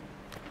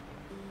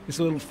 It's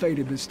a little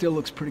faded, but it still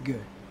looks pretty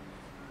good.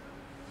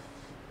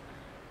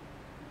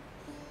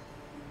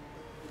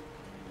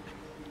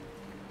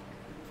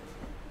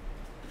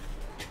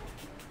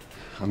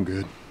 I'm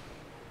good.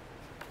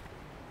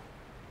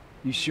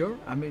 You sure?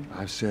 I mean...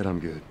 I've said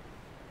I'm good.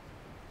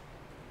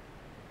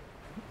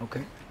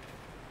 Okay.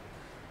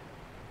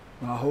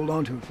 Well, I'll hold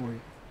on to it for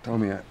you.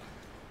 Tommy,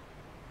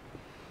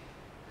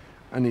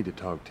 I need to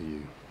talk to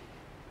you.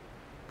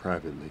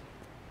 Privately.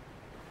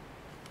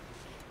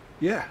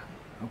 Yeah,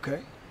 okay.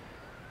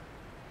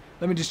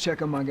 Let me just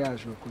check on my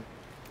guys real quick.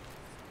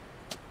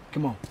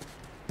 Come on.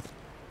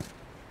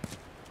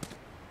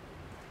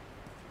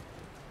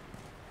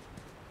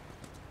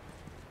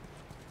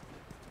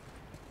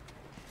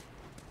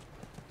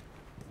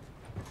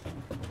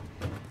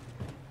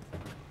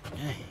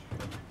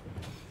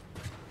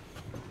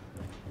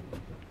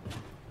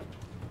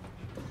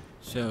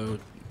 So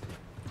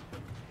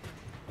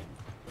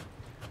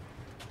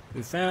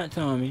we found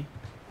Tommy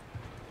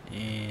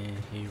and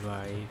his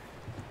wife,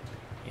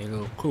 a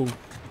little cool.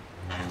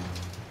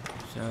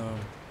 So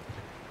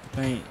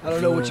I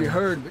don't know what you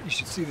heard, but you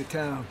should see the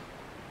town.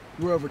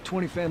 We're over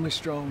 20 families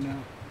strong now.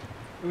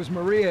 It was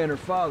Maria and her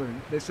father.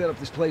 They set up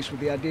this place with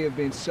the idea of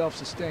being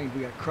self-sustained.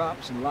 We got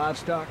crops and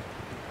livestock.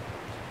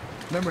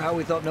 Remember how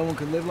we thought no one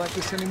could live like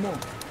this anymore?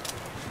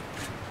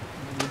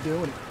 We're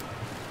doing it.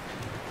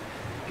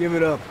 Give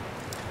it up.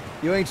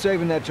 You ain't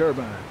saving that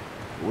turbine.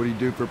 What do you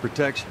do for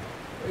protection?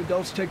 The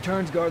adults take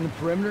turns guarding the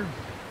perimeter.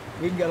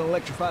 We even got an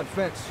electrified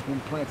fence when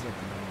the plant's open.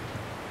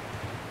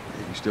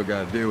 Yeah, you still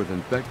gotta deal with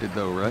infected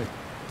though, right?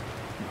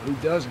 Who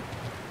doesn't?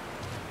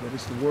 But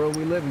it's the world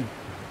we live in.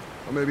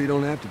 Or maybe you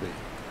don't have to be.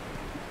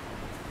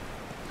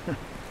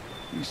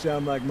 You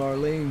sound like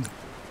Marlene.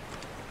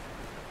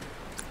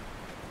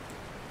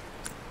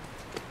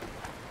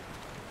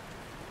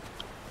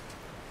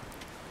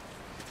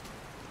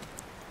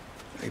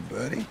 Hey,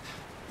 buddy.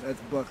 That's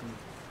Buckley.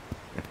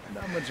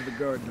 Not much of a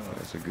guard dog.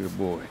 That's a good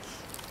boy.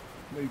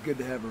 But he's good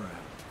to have around.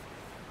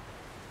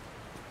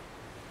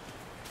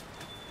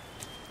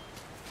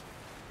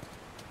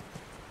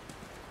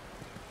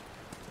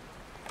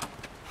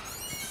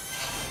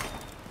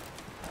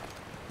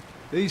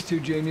 These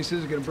two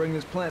geniuses are gonna bring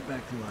this plant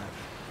back to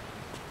life.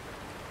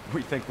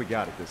 We think we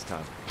got it this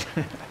time.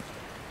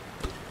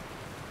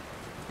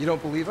 You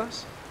don't believe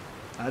us?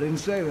 I didn't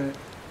say that.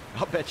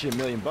 I'll bet you $1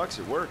 million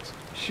it works.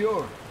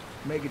 Sure.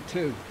 Make it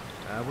 2.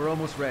 We're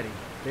almost ready.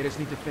 They just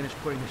need to finish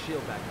putting the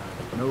shield back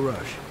on. No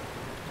rush.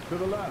 To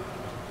the left.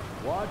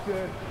 Watch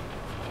it.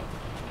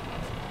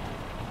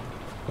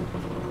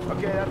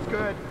 Okay, that's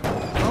good.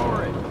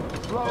 Lower it.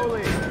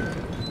 Slowly.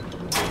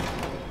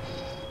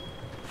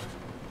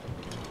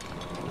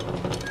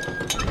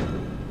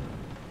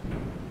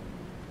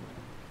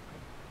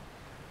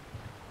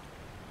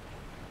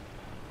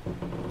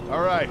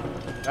 All right.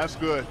 That's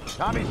good.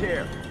 Tommy's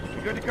here.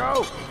 You good to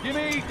go? Give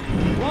me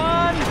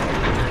 1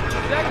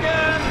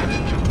 second.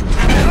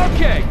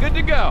 Okay, good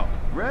to go.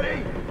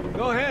 Ready?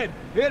 Go ahead.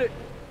 Hit it.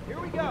 Here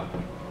we go.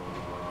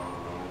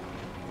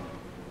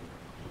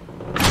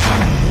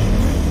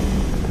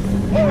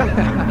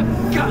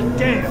 God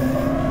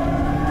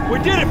damn! We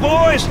did it,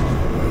 boys!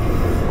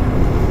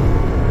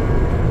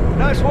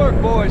 Nice work,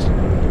 boys.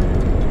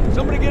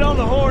 Somebody get on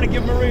the horn and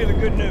give Maria the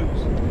good news.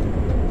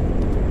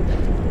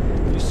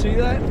 You see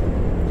that?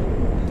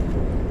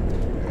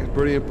 It's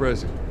pretty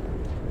impressive.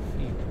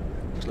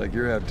 Looks like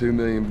you're out $2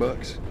 million.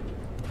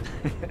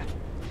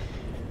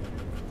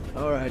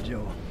 All right,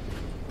 Joel.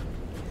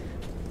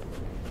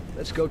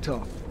 Let's go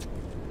talk.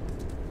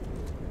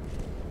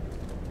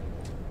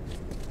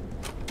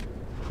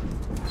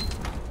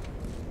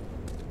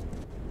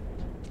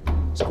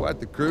 It's quite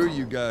the crew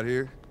you got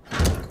here.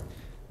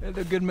 Yeah,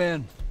 they're good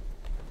men.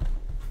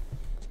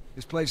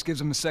 This place gives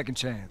them a second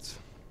chance.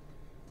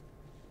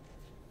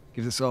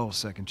 Gives us all a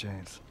second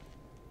chance.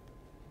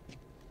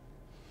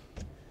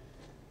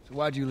 So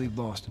why'd you leave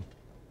Boston?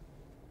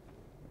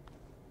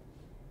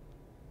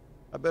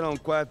 I've been on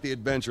quite the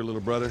adventure,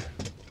 little brother.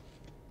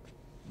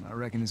 I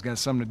reckon it's got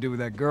something to do with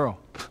that girl.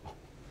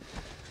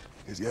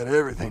 It's got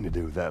everything to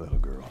do with that little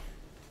girl.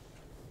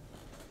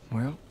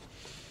 Well,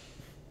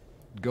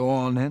 go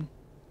on then.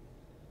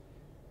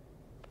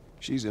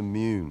 She's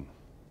immune.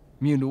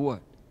 Immune to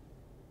what?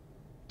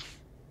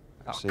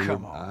 Oh, Seen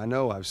come her, on. I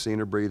know, I've seen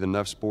her breathe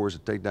enough spores to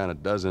take down a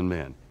dozen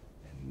men.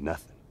 And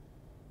nothing.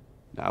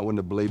 Now, I wouldn't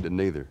have believed it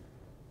neither.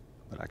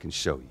 But I can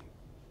show you.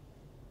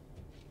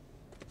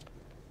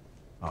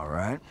 All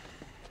right.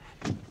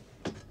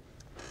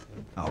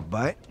 I'll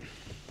bite.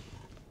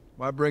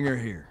 Why bring her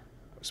here?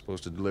 I was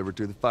supposed to deliver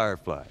to the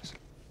Fireflies.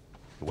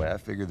 The way I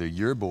figure they're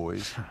your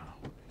boys.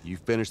 You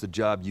finish the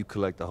job, you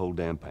collect the whole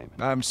damn payment.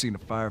 I haven't seen a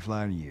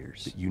Firefly in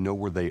years. You know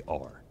where they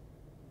are.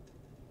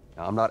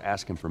 Now, I'm not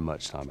asking for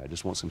much, Tommy. I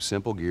just want some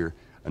simple gear,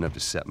 enough to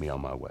set me on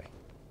my way.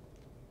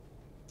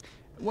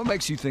 What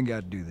makes you think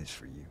I'd do this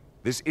for you?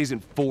 This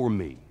isn't for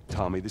me,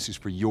 Tommy. This is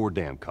for your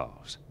damn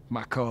cause.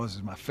 My cause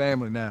is my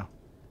family now.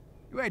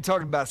 You ain't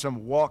talking about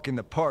some walk in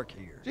the park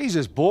here.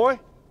 Jesus, boy.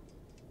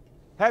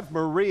 Have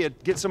Maria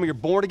get some of your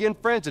born-again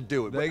friends to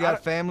do it. They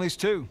got families,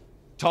 too.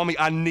 Tommy,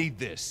 I need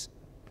this.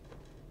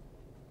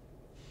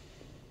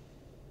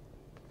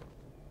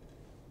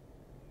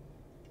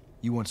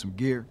 You want some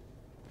gear?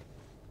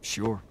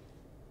 Sure.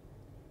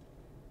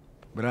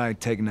 But I ain't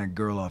taking that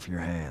girl off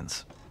your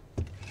hands.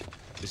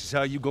 This is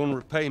how you gonna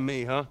repay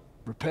me, huh?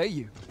 Repay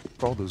you?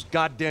 For all those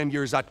goddamn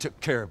years I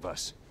took care of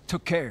us.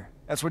 Took care?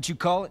 That's what you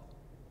call it?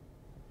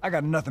 I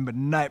got nothing but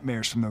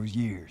nightmares from those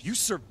years. You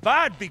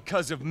survived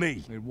because of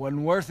me. It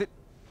wasn't worth it.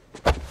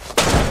 I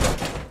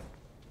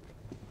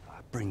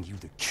bring you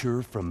the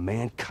cure from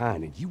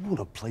mankind, and you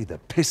wanna play the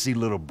pissy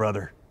little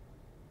brother.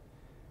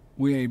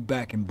 We ain't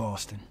back in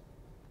Boston.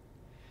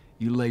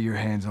 You lay your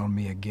hands on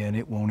me again,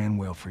 it won't end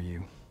well for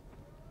you.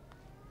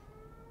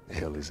 The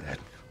hell is that?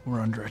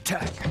 We're under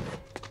attack.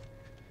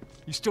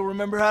 You still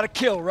remember how to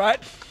kill, right?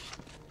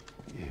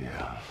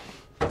 Yeah.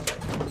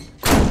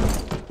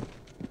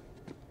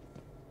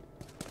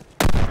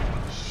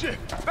 Shit!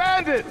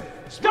 Bandit!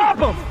 Stop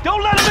him!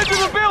 Don't let him into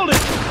the building!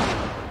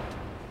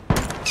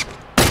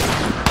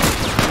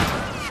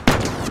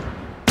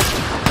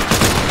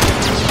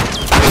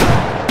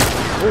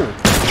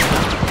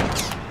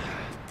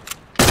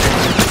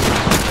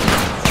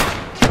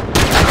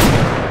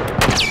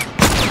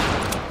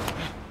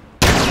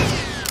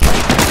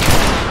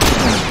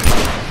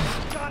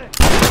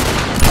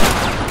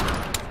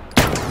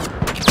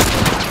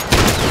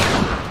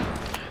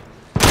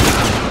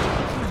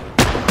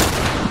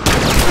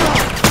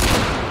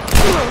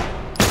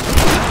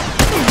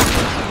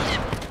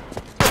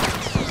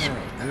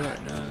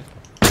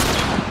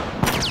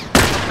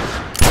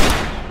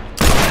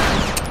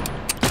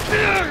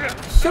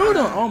 Shoot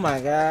him! Oh my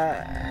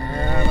god.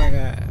 Oh my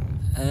god.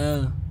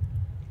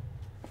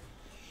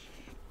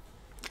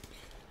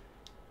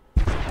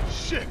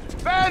 Shit!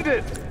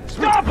 Bandit!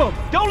 Stop him!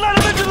 Don't let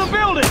him into the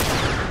building!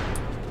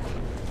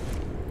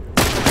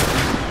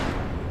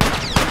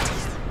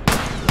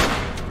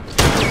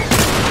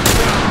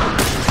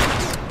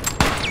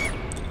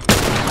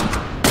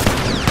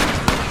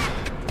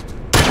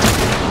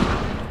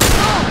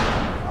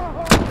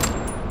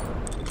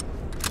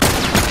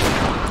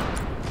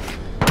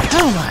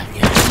 Oh my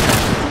god.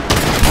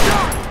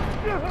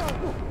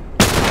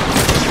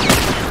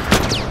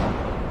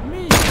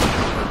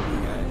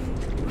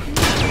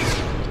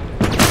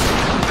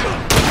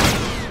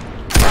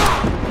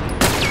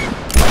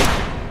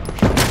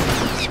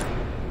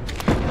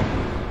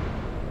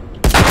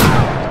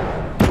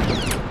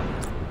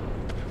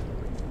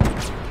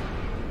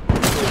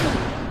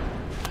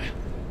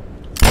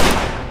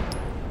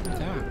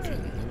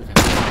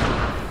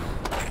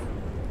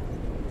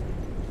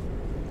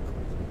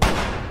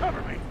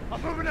 Cover me!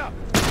 I'm moving up!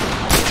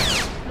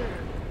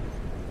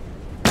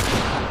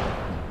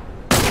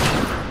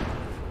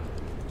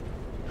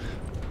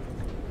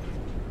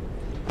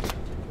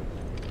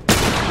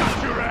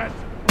 Got your ass!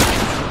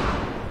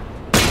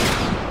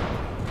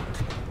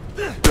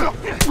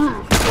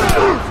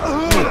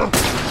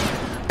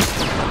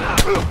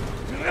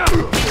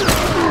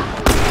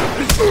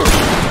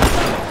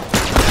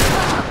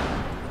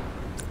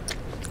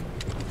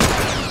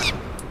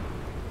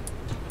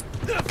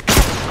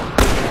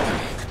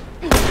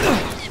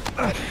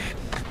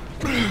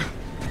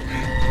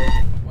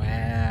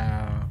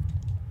 Wow.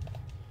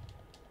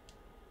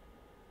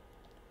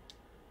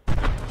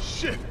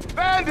 Shit!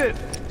 Bandit!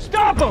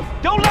 Stop him!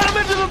 Don't let him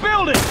into the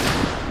building!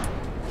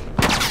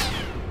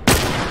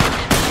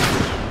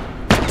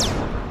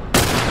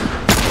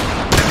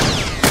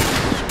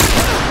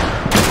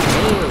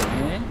 Hey,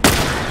 man.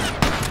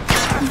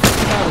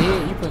 Get out of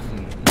here. You put some...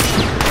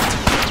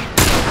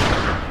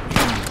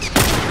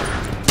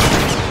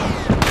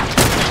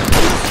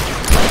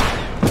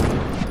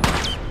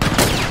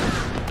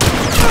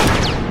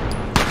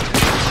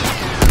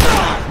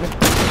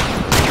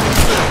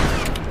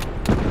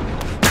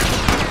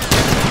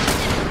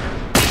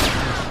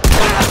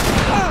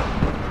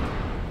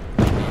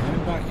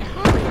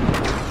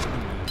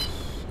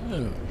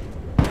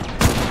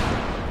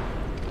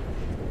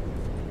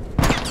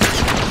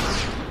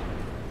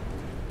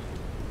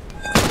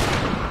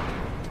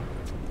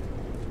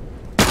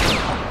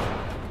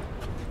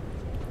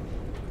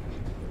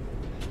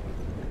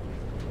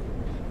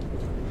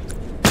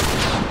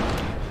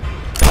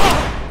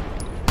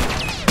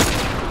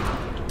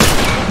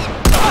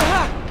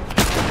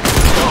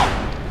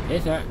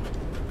 He's out.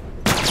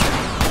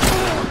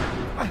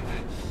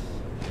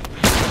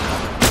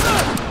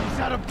 He's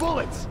out of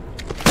bullets.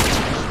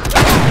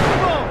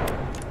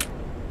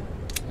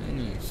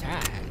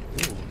 Inside.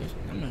 Ooh,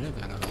 I'm gonna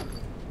look at it.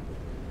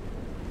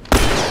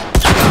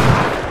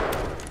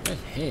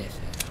 That's his.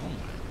 Oh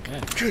my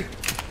god.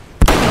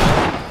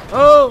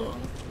 Oh!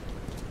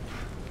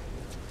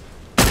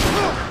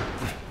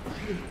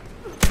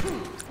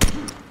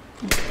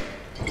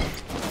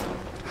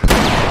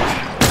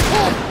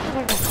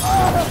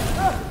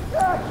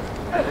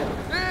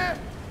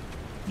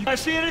 You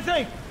guys see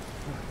anything?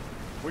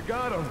 We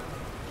got him.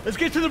 Let's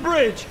get to the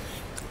bridge.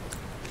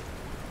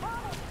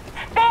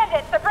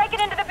 Bandits! They're breaking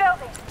into the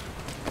building!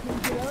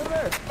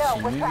 No,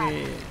 we're trapped.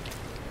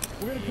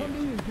 We're gonna come to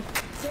you.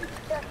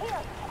 They're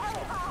here!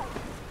 Ellie, hide!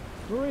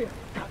 Maria,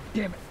 God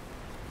damn it.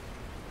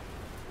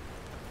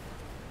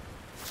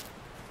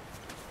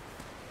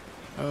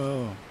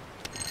 Oh,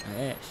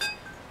 that's.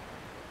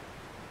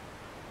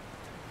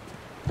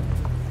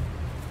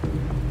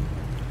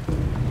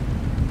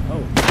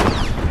 Oh.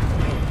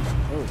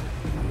 Oh.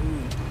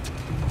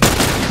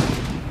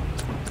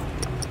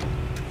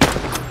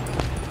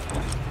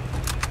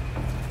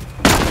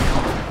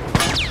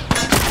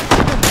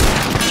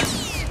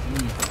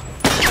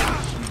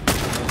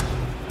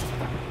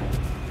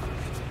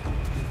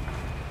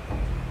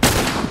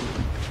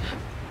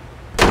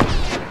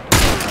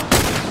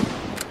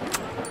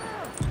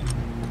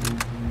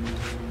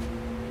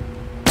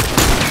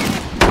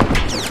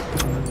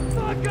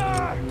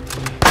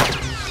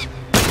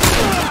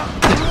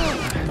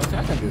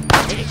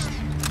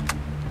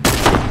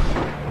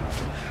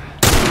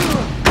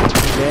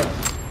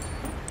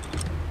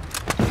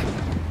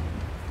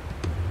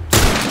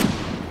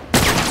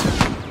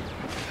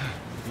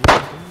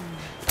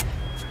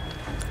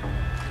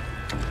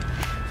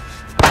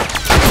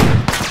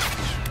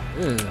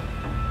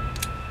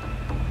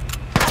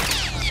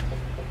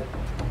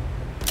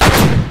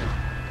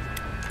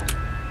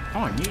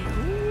 Oh, yeah.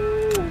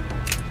 Ooh,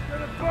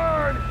 gonna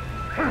burn.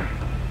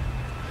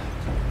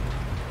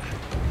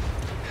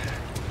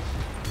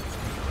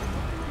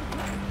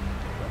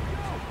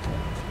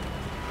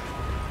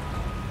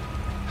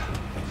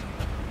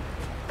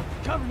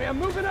 Cover me, I'm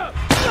moving up.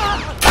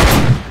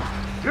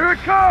 Here it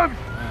comes.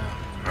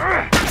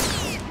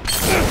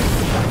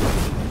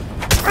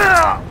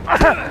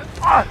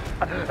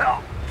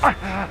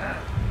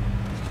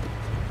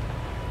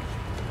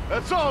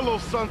 That's all,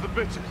 those sons of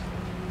bitches.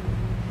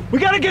 We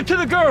gotta get to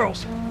the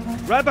girls.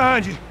 Right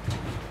behind you.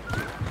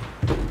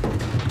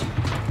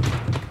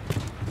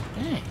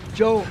 Dang.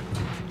 Joel,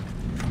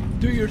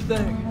 do your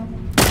thing.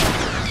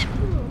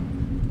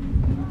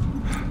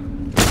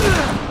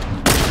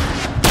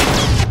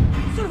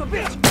 Son of a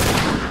bitch!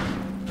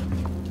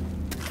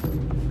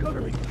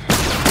 Cover me.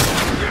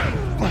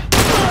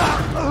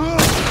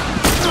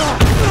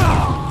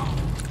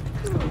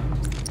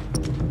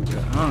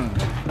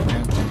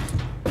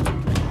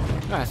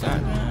 That's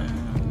out.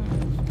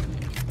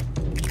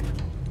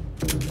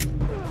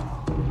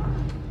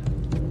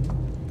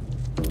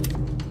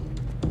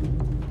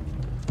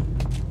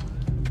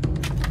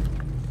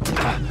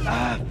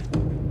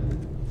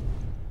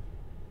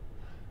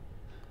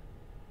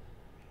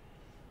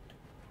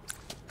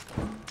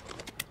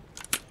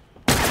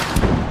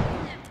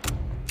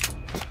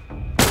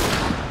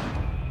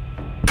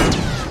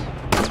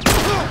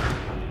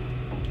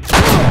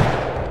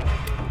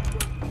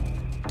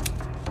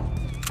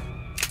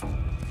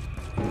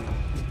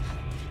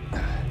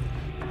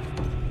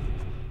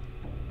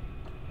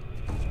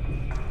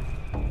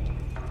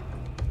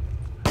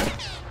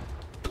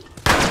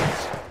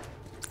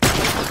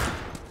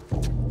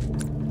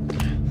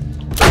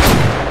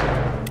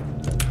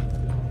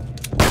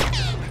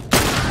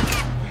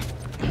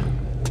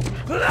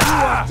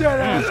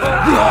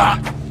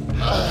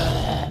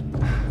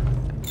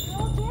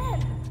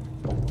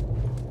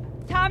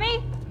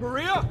 Tommy?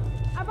 Maria?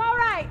 I'm all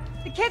right.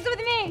 The kid's with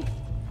me.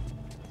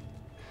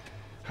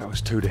 I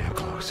was too damn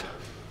close.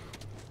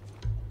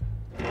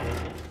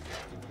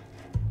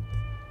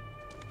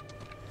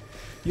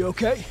 You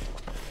okay?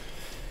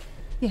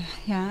 Yeah,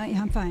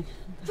 I'm fine.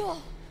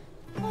 Joel!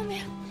 Oh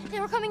man, they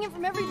were coming in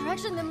from every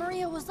direction, then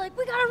Maria was like,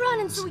 we gotta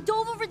run, and so we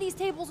dove over these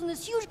tables, and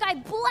this huge guy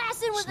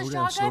blasted with a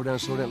shotgun.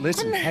 Slow down.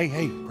 Listen,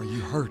 hey, are you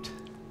hurt?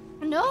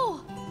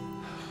 No.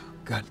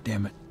 God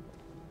damn it.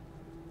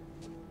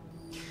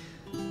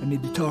 I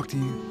need to talk to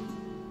you.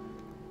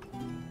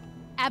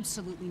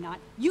 Absolutely not.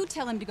 You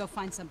tell him to go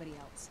find somebody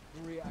else.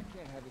 Maria, I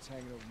can't have this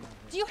hanging over my head.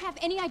 Do you have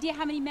any idea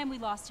how many men we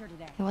lost here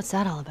today? Hey, what's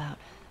that all about?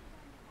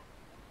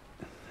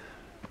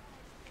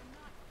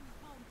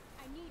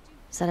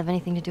 Does that have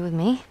anything to do with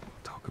me?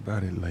 Talk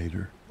about it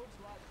later.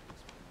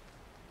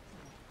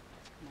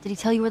 Did he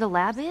tell you where the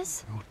lab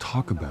is? We'll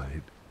talk about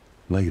it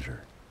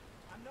later.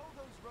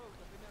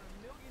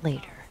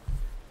 Later.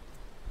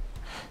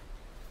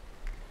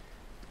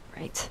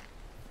 Right.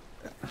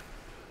 It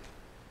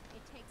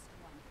takes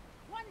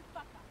one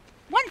fuck up.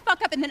 One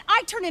fuck up and then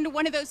I turn into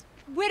one of those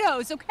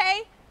widows,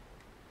 okay?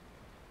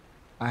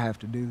 I have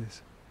to do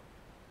this.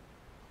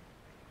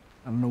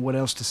 I don't know what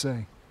else to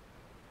say.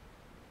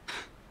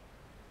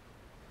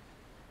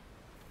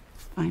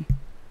 Fine.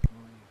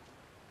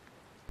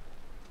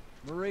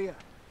 Maria.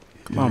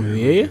 Come on,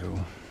 Maria.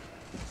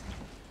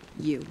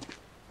 You.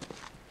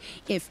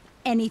 If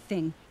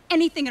anything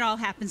at all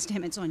happens to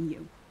him, it's on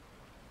you.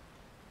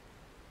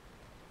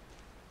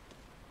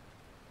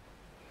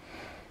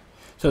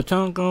 So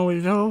Tom going with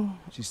his hoe?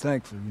 She's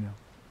thankful, you know.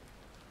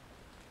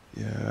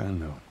 Yeah, I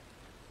know.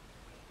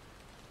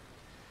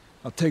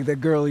 I'll take that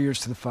girl of yours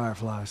to the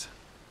Fireflies.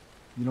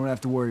 You don't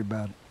have to worry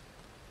about it.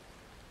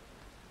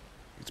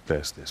 It's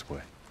best this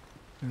way.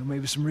 Well,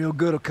 maybe some real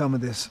good will come of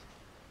this.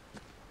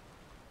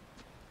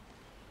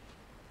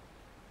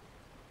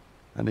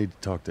 I need to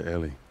talk to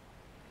Ellie.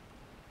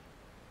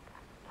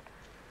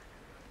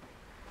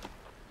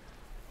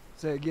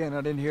 Say again,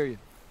 I didn't hear you.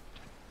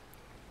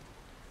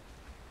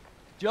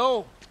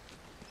 Joel!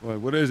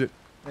 What is it?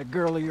 That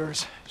girl of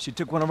yours. She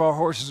took one of our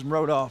horses and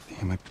rode off.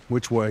 Damn it.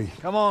 Which way?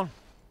 Come on.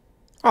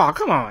 Oh,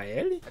 come on,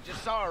 Ellie. I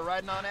just saw her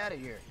riding on out of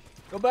here.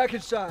 Go back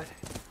inside.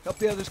 Help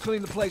the others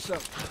clean the place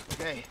up.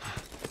 Okay.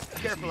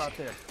 Careful out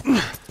there.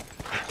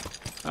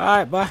 All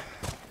right, bye.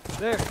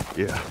 There.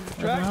 Yeah.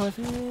 Tracks?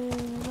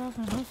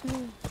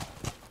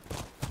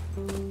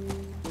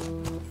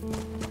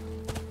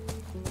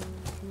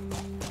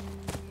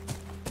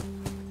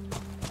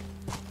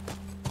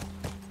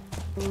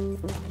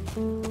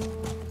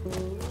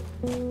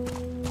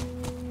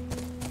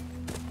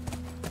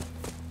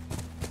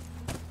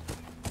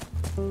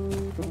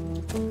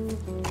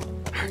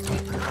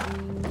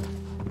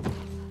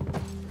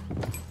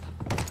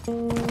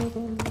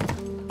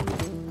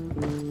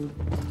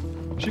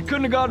 She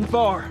couldn't have gotten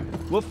far.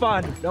 We'll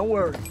find her, don't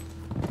worry.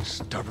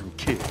 Stubborn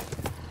kid.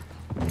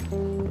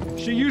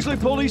 She usually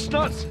pull these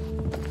stunts.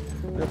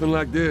 Nothing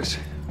like this.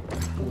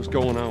 What's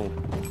going on?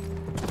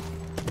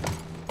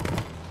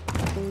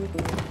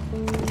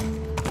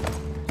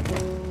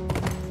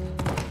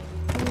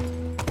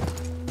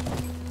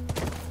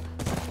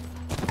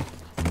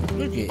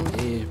 Look at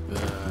this, bro.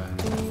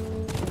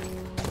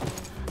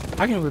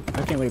 I can't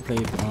wait to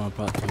play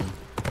part 2.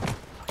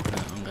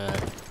 Oh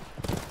God.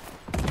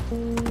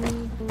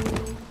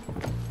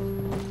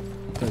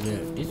 Cause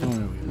this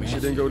one remastered. She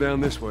didn't go down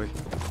this way.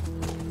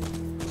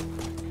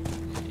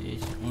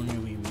 It's only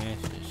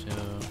remastered, so.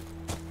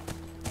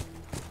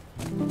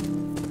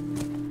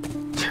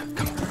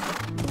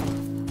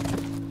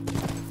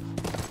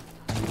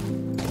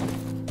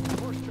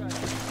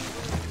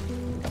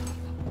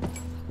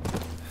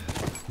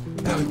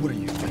 Ellie, what are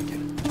you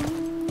thinking?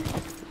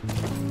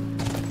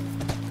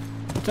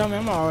 Tell me,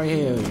 I'm already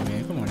here with you,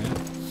 man. Come on now.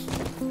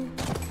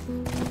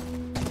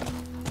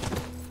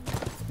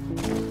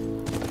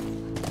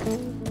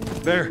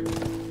 There.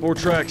 More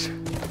tracks.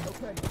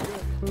 Okay,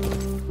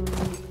 good.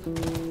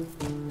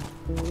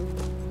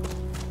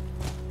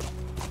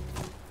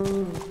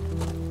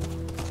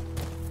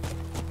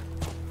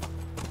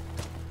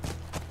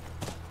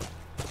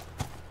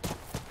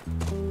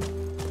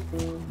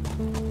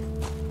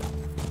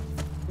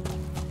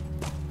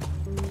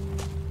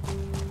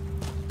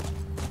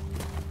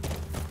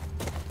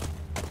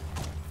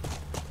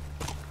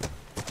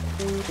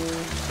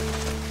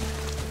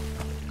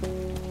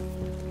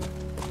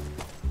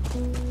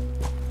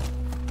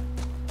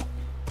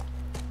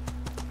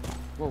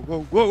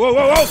 Whoa!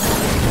 I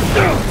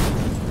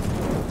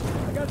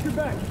got your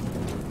back.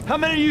 How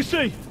many do you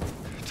see?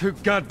 Too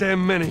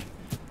goddamn many.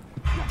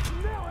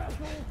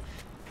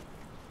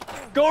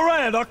 Go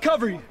around, I'll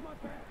cover you.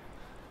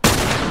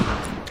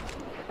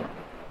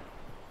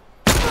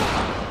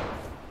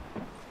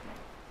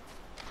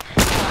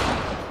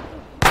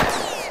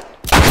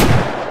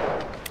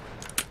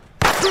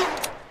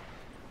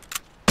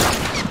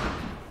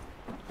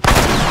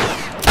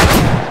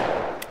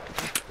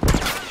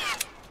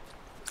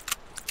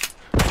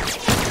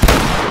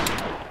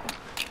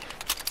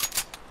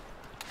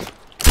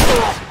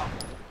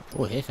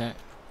 Oh, here's that.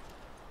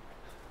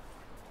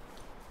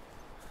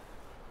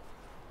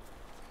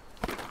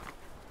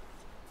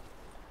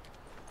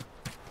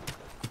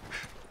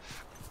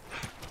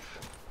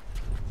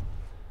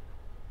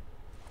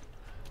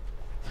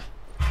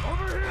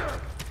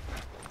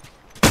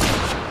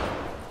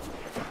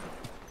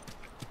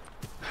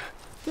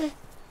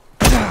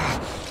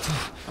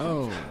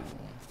 Oh.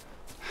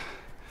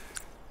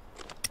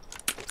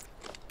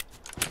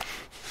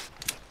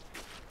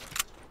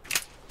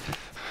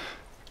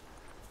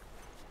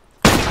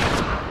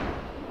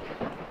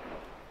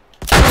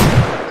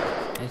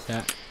 What's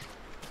that?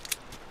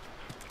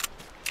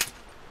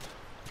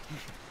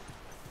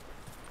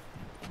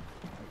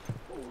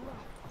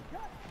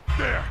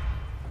 There.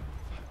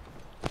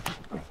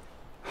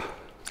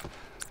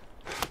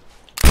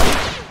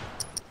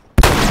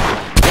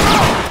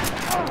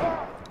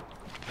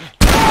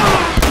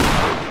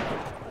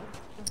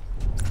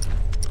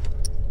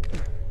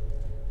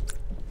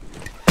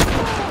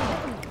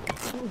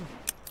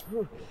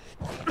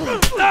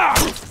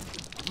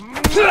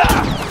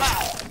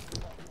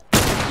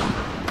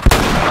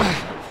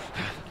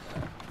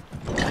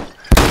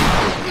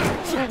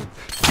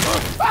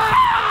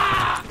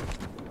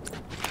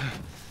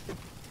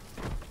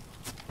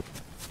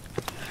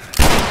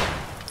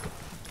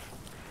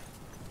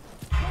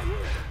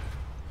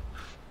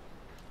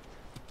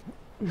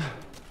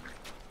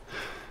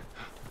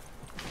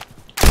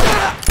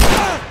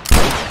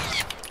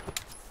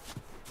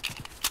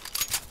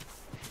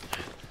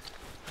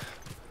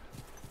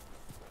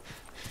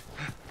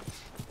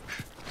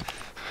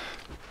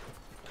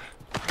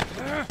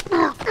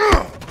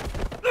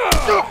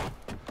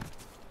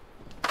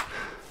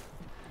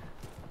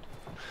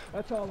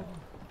 That's all of them.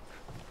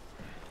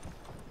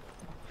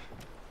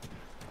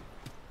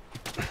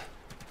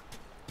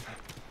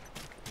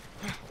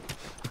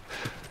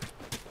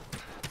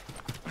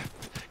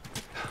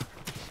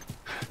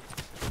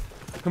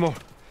 Come on,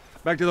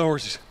 back to the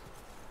horses.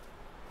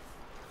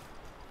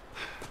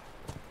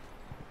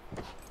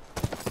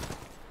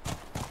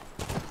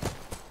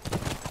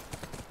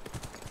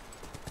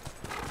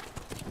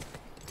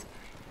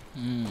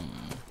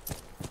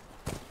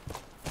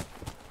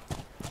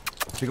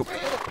 Here you go.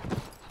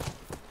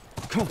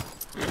 Come on.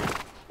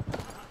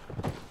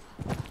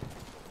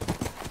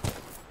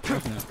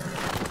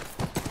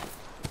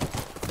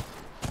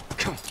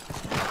 Come on.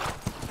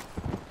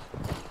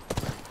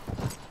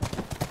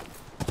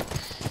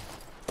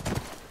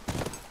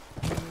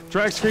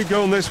 Tracks keep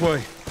going this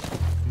way.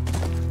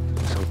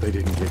 Let's hope they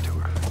didn't get to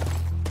her.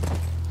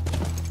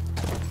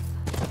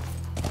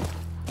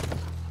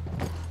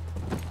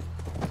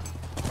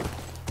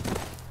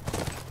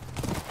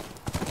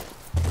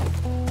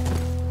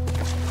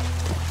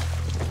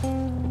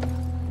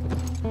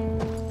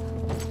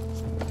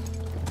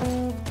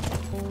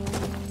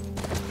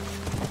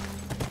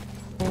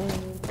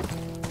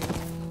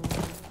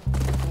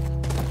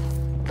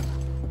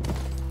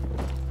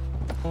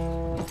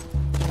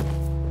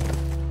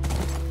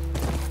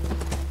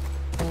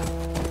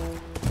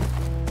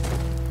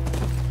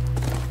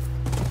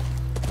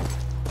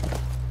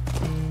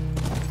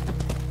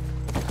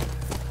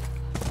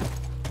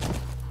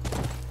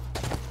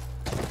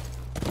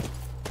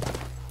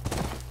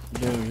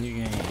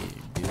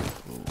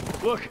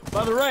 Look,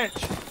 by the ranch.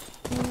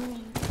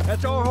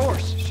 That's our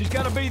horse. She's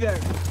got to be there.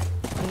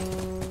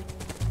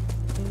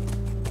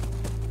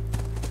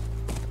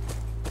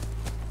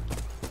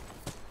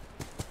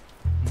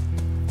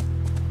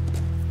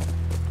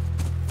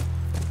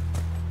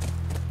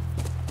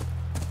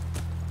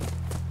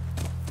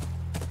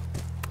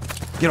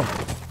 Get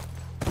him.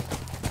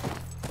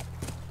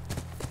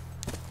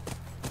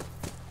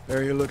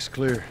 Area looks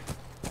clear.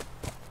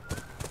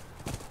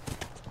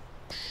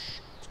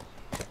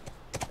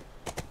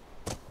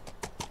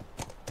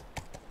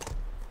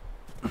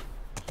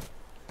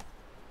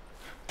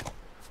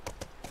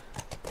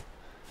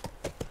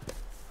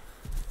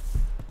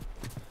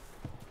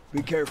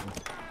 Be careful.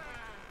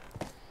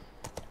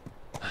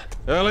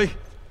 Ellie?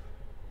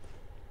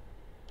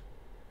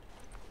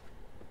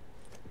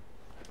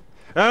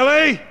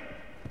 Ellie?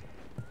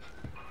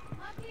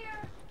 I'm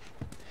here.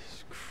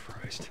 Jesus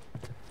Christ.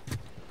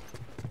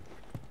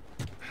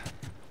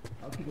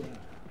 I'll keep an eye out.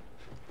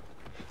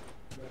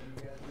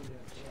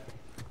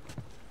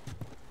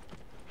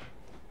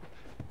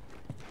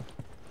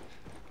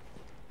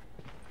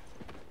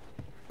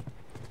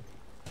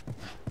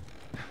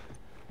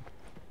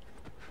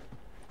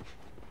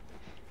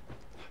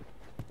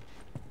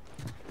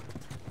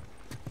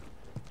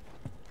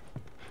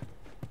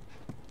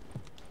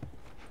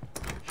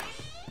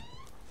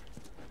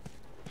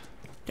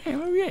 Damn,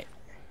 where we at?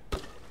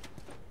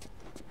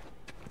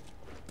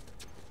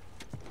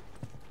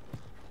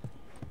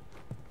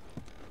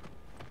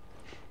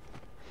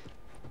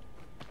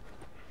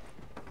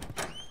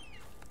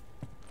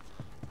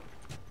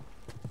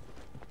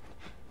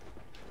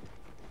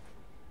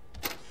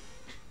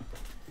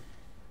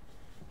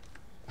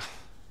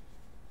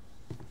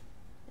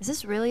 Is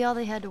this really all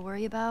they had to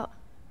worry about?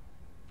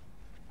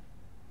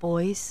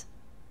 Boys?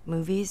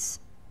 Movies?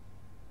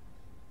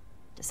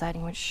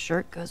 Deciding which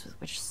shirt goes with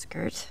which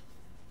skirt?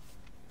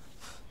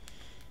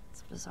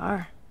 It's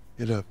bizarre.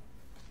 Get up.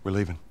 We're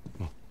leaving.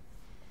 Come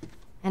on.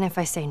 And if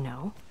I say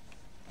no?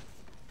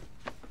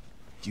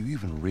 Do you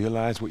even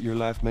realize what your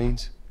life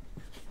means?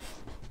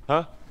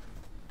 Huh?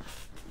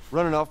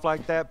 Running off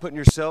like that, putting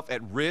yourself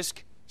at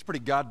risk? It's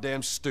pretty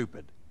goddamn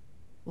stupid.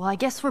 Well, I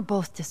guess we're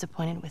both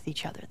disappointed with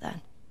each other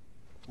then.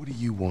 What do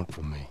you want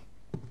from me?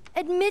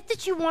 Admit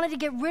that you wanted to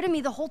get rid of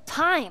me the whole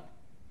time.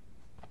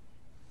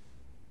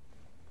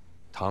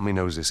 Tommy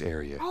knows this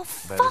area Oh,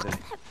 better fuck than...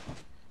 that.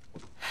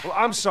 Well,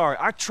 I'm sorry.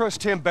 I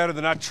trust him better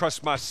than I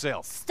trust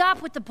myself.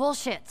 Stop with the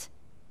bullshit.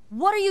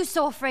 What are you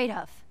so afraid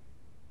of?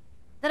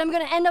 That I'm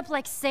gonna end up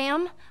like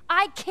Sam?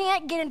 I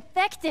can't get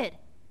infected.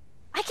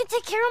 I can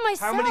take care of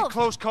myself. How many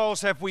close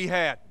calls have we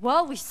had?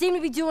 Well, we seem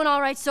to be doing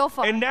all right so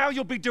far. And now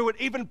you'll be doing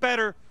even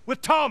better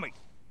with Tommy.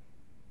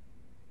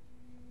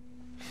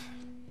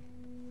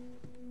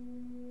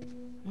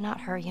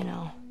 Not her, you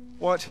know.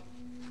 What?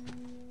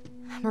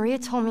 Maria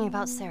told me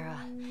about Sarah.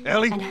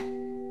 Ellie? And...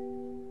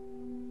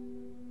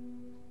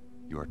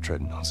 You are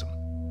treading on some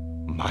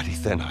mighty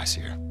thin ice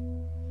here.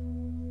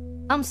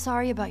 I'm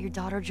sorry about your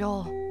daughter,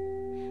 Joel.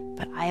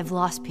 But I have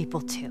lost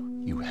people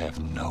too. You have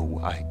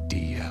no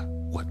idea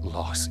what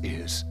loss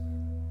is.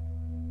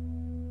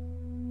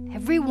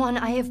 Everyone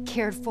I have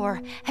cared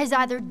for has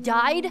either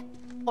died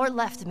or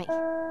left me.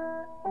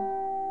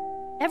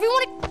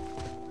 Everyone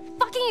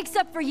fucking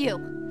except for you.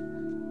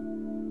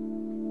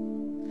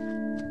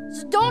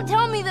 So don't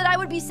tell me that I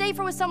would be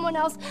safer with someone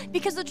else,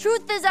 because the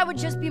truth is I would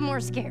just be more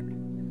scared.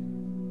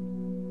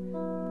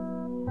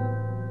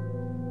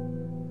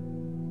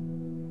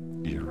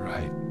 You're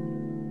right.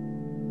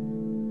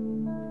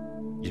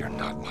 You're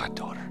not my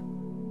daughter.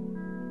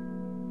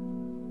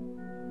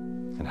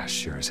 And I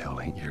sure as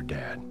hell ain't your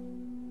dad.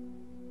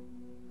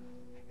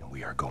 And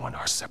we are going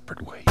our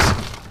separate ways.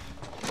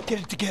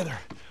 Get it together.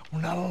 We're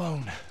not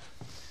alone.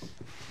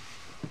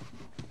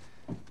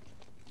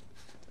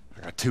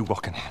 I got two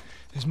walking in.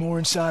 There's more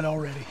inside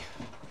already.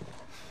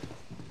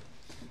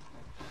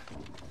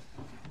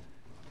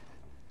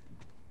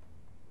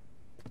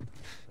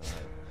 Let's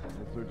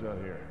search out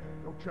here.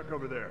 Go check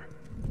over there.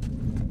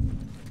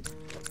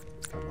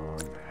 Come on,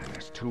 man.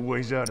 There's two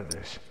ways out of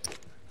this.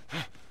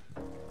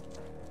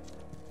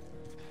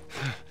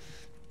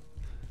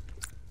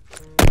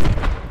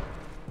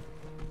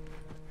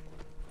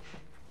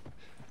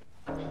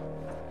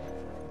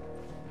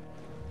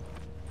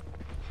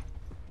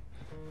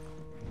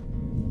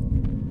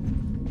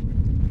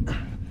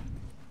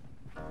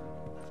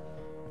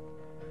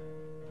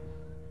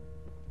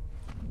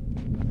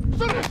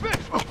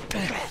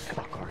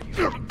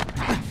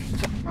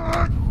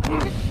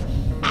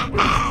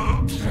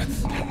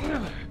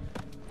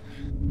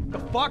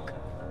 Fuck!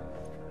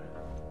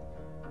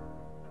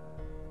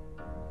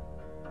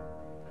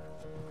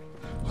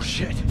 Oh,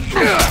 shit.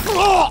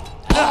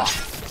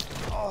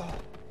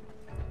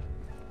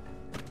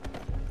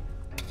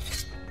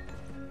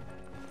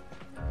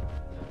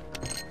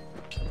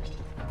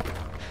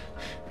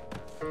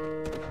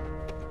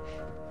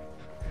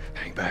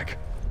 Hang back.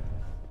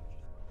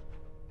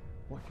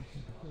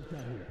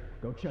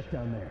 Go check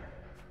down there.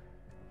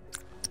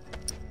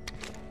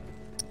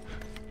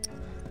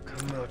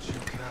 Come out, you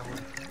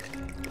coward.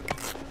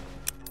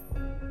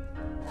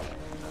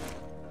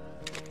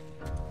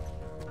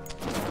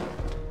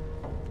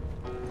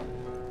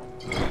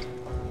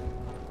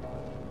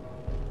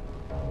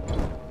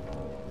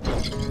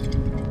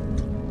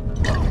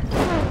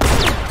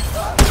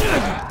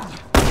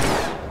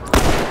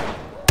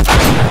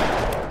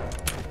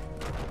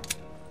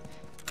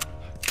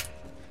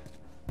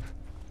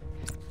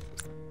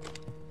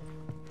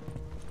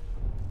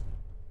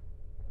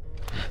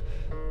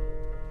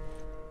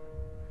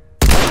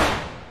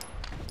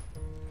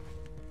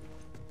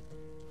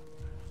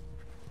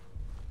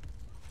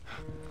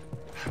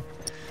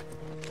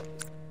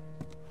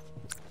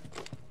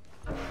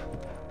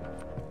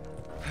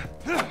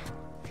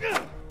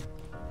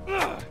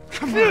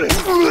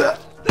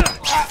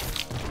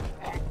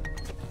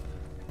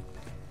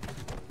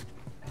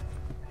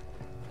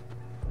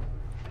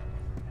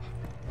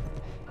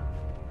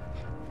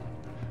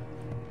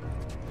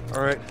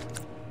 All right.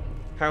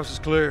 House is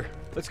clear.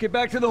 Let's get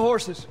back to the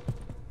horses.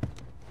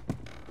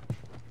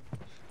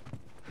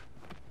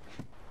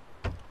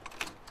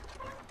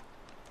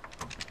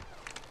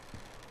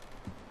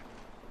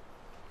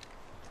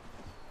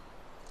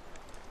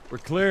 We're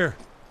clear.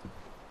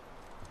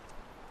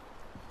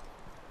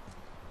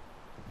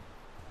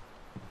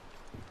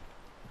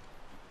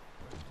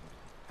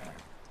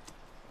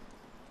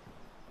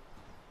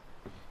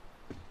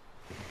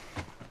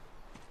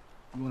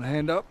 You want a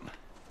hand up?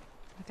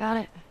 I got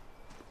it.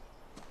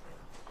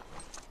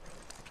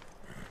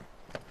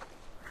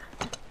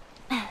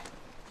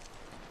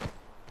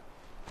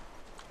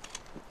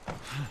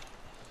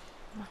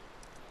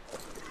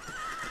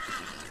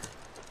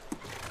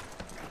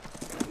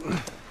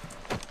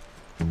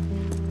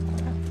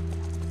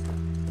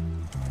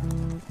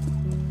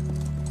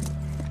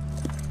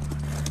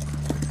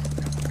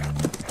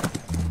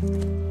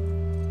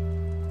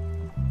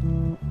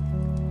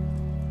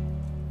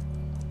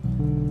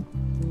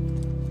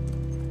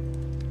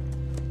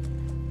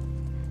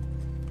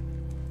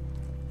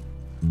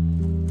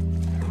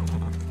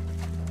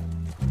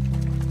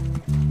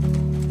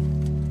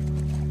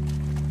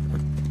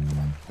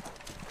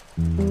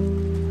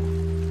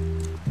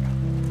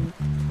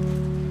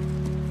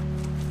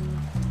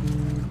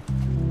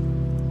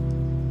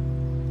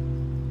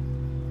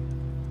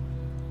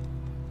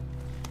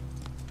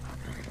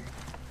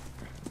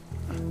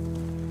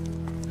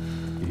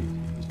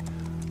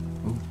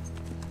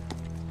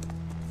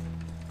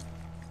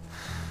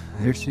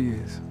 There she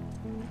is.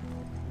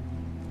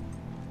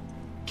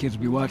 Kids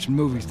will be watching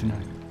movies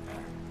tonight.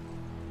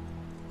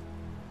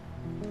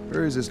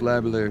 Where is this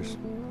lab of theirs?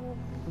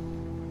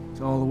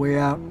 It's all the way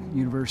out,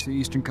 University of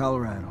Eastern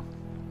Colorado.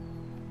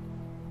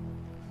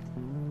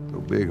 Go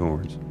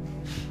Bighorns.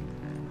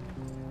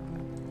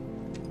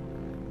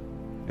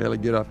 Ellie,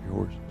 get off your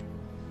horse.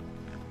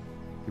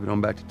 Give it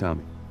on back to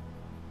Tommy.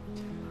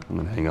 I'm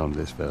gonna hang on to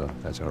this fella,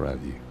 if that's all right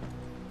with you.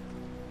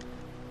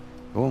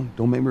 Go on,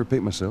 don't make me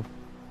repeat myself.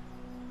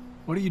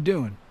 What are you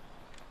doing?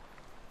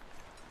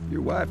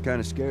 Your wife kind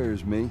of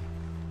scares me.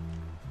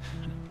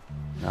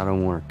 I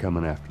don't want her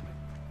coming after me.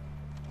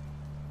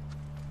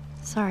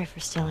 Sorry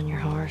for stealing your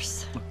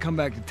horse. Well, come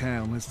back to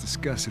town. Let's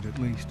discuss it at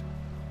least.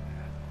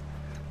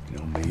 You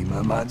know me,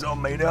 my mind's all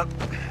made up.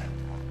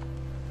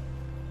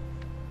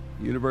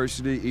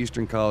 University,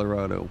 Eastern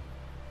Colorado.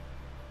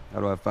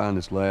 How do I find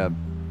this lab?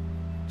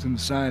 It's in the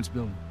science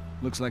building.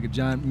 Looks like a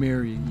giant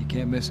mirror. You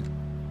can't miss it.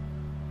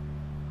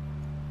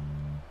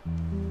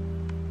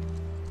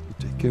 You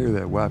take care of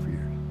that wife of yours.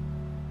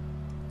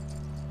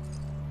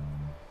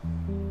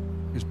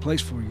 There's a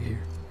place for you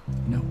here.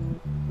 You know?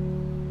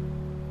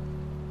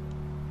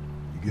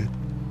 You good?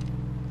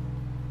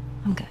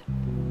 I'm good.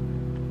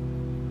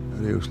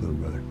 Adios, little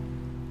brother.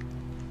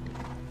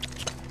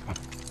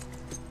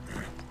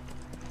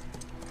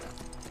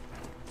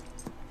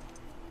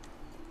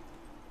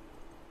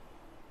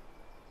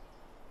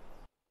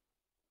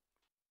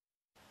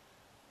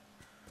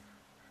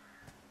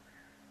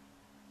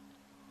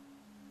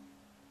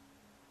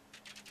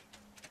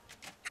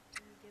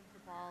 Give the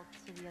ball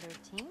to the other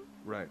team?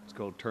 Right, it's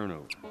called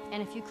turnover.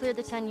 And if you clear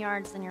the 10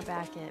 yards, then you're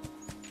back at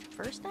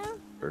first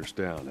down? First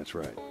down, that's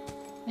right.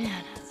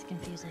 Man, that's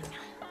confusing.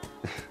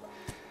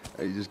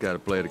 You just gotta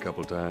play it a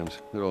couple times.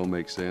 It all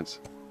makes sense.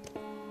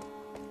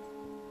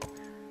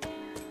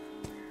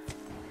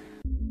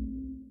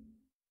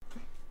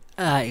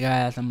 Alright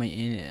guys, I'm gonna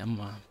end it. I'm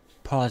gonna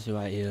pause it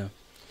right here.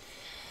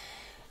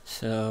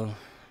 So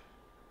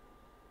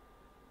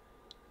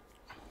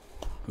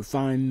we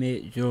finally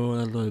met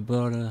Joe's little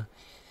brother,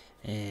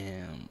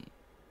 and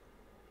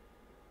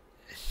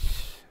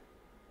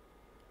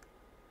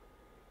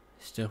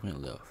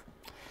Stephen left.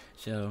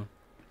 So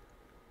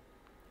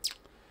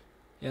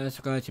yeah,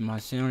 subscribe to my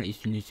channel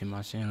if you're new to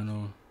my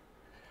channel.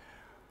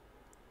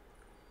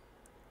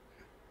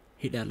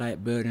 Hit that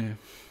like button.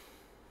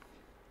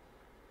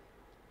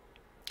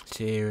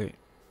 Share it.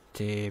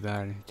 Tell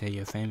everybody. Tell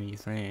your family, your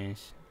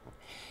friends,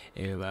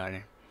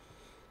 everybody.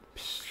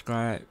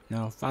 Subscribe.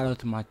 Now follow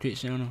to my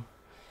Twitch channel.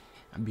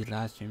 I'll be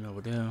live streaming over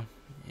there.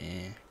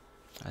 And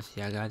I'll see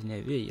y'all guys in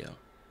that video.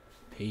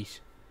 Peace.